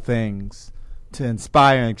of other things to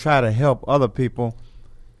inspire and try to help other people.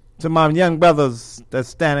 To my young brothers that's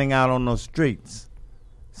standing out on those streets,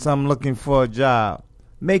 some looking for a job,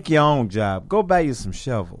 make your own job. Go buy you some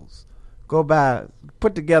shovels. Go buy,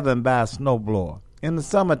 put together and buy a snowblower. In the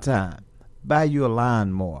summertime, buy you a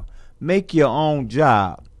lawnmower. Make your own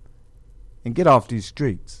job and get off these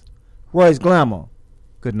streets. Royce Glamour,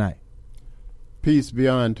 good night. Peace be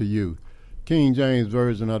unto you. King James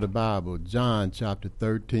Version of the Bible, John chapter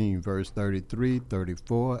 13, verse 33,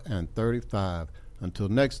 34, and 35. Until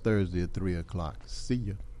next Thursday at 3 o'clock. See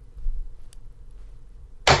ya.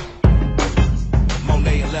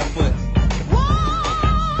 Monet and left foot.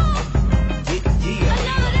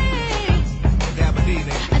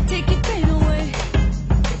 I take your pain away.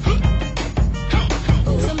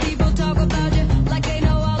 Some people talk about you like they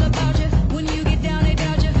know all about you. When you get down, they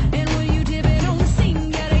doubt you. And when you tip it on the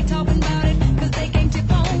scene, yeah, they talking about it. Cause they can't tip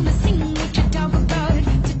on the scene what you talk about it.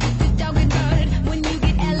 Talking about it. When you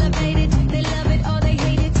get elevated, they love it or they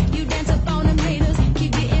hate it. You dance up on them haters.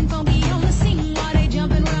 Keep getting funky on the scene while they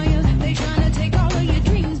jumping around you. They trying to take all of your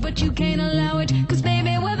dreams, but you can't allow it. Cause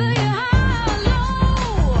baby, whether you're high or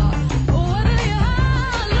low, or whether you're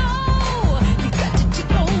high or low, you got to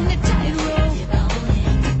tip on the tightrope.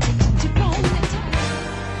 Tip on the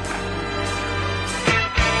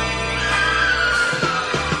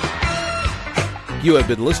You have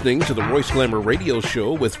been listening to the Royce Glamour Radio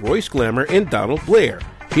Show with Royce Glamour and Donald Blair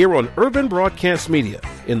here on Urban Broadcast Media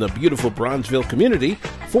in the beautiful Bronzeville community,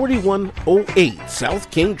 4108 South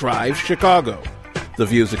King Drive, Chicago. The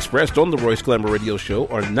views expressed on the Royce Glamour Radio Show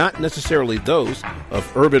are not necessarily those of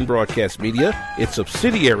Urban Broadcast Media, its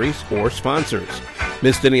subsidiaries, or sponsors.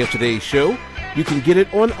 Missed any of today's show? You can get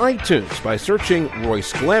it on iTunes by searching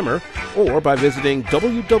Royce Glamour or by visiting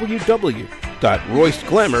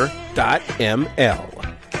www.royceglamour.ml.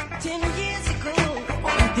 10 years ago,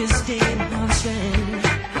 on this day in Boston,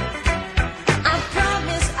 I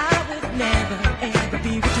promised I would never, ever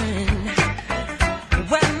be returned.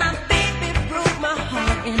 When my baby broke my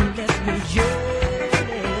heart and left me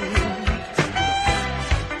yearning.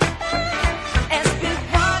 As we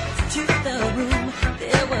walked to the room,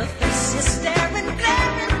 there were faces staring,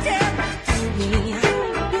 glaring down through me.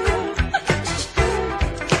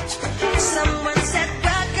 Someone said,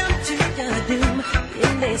 welcome to the doom.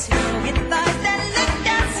 And they said, get by.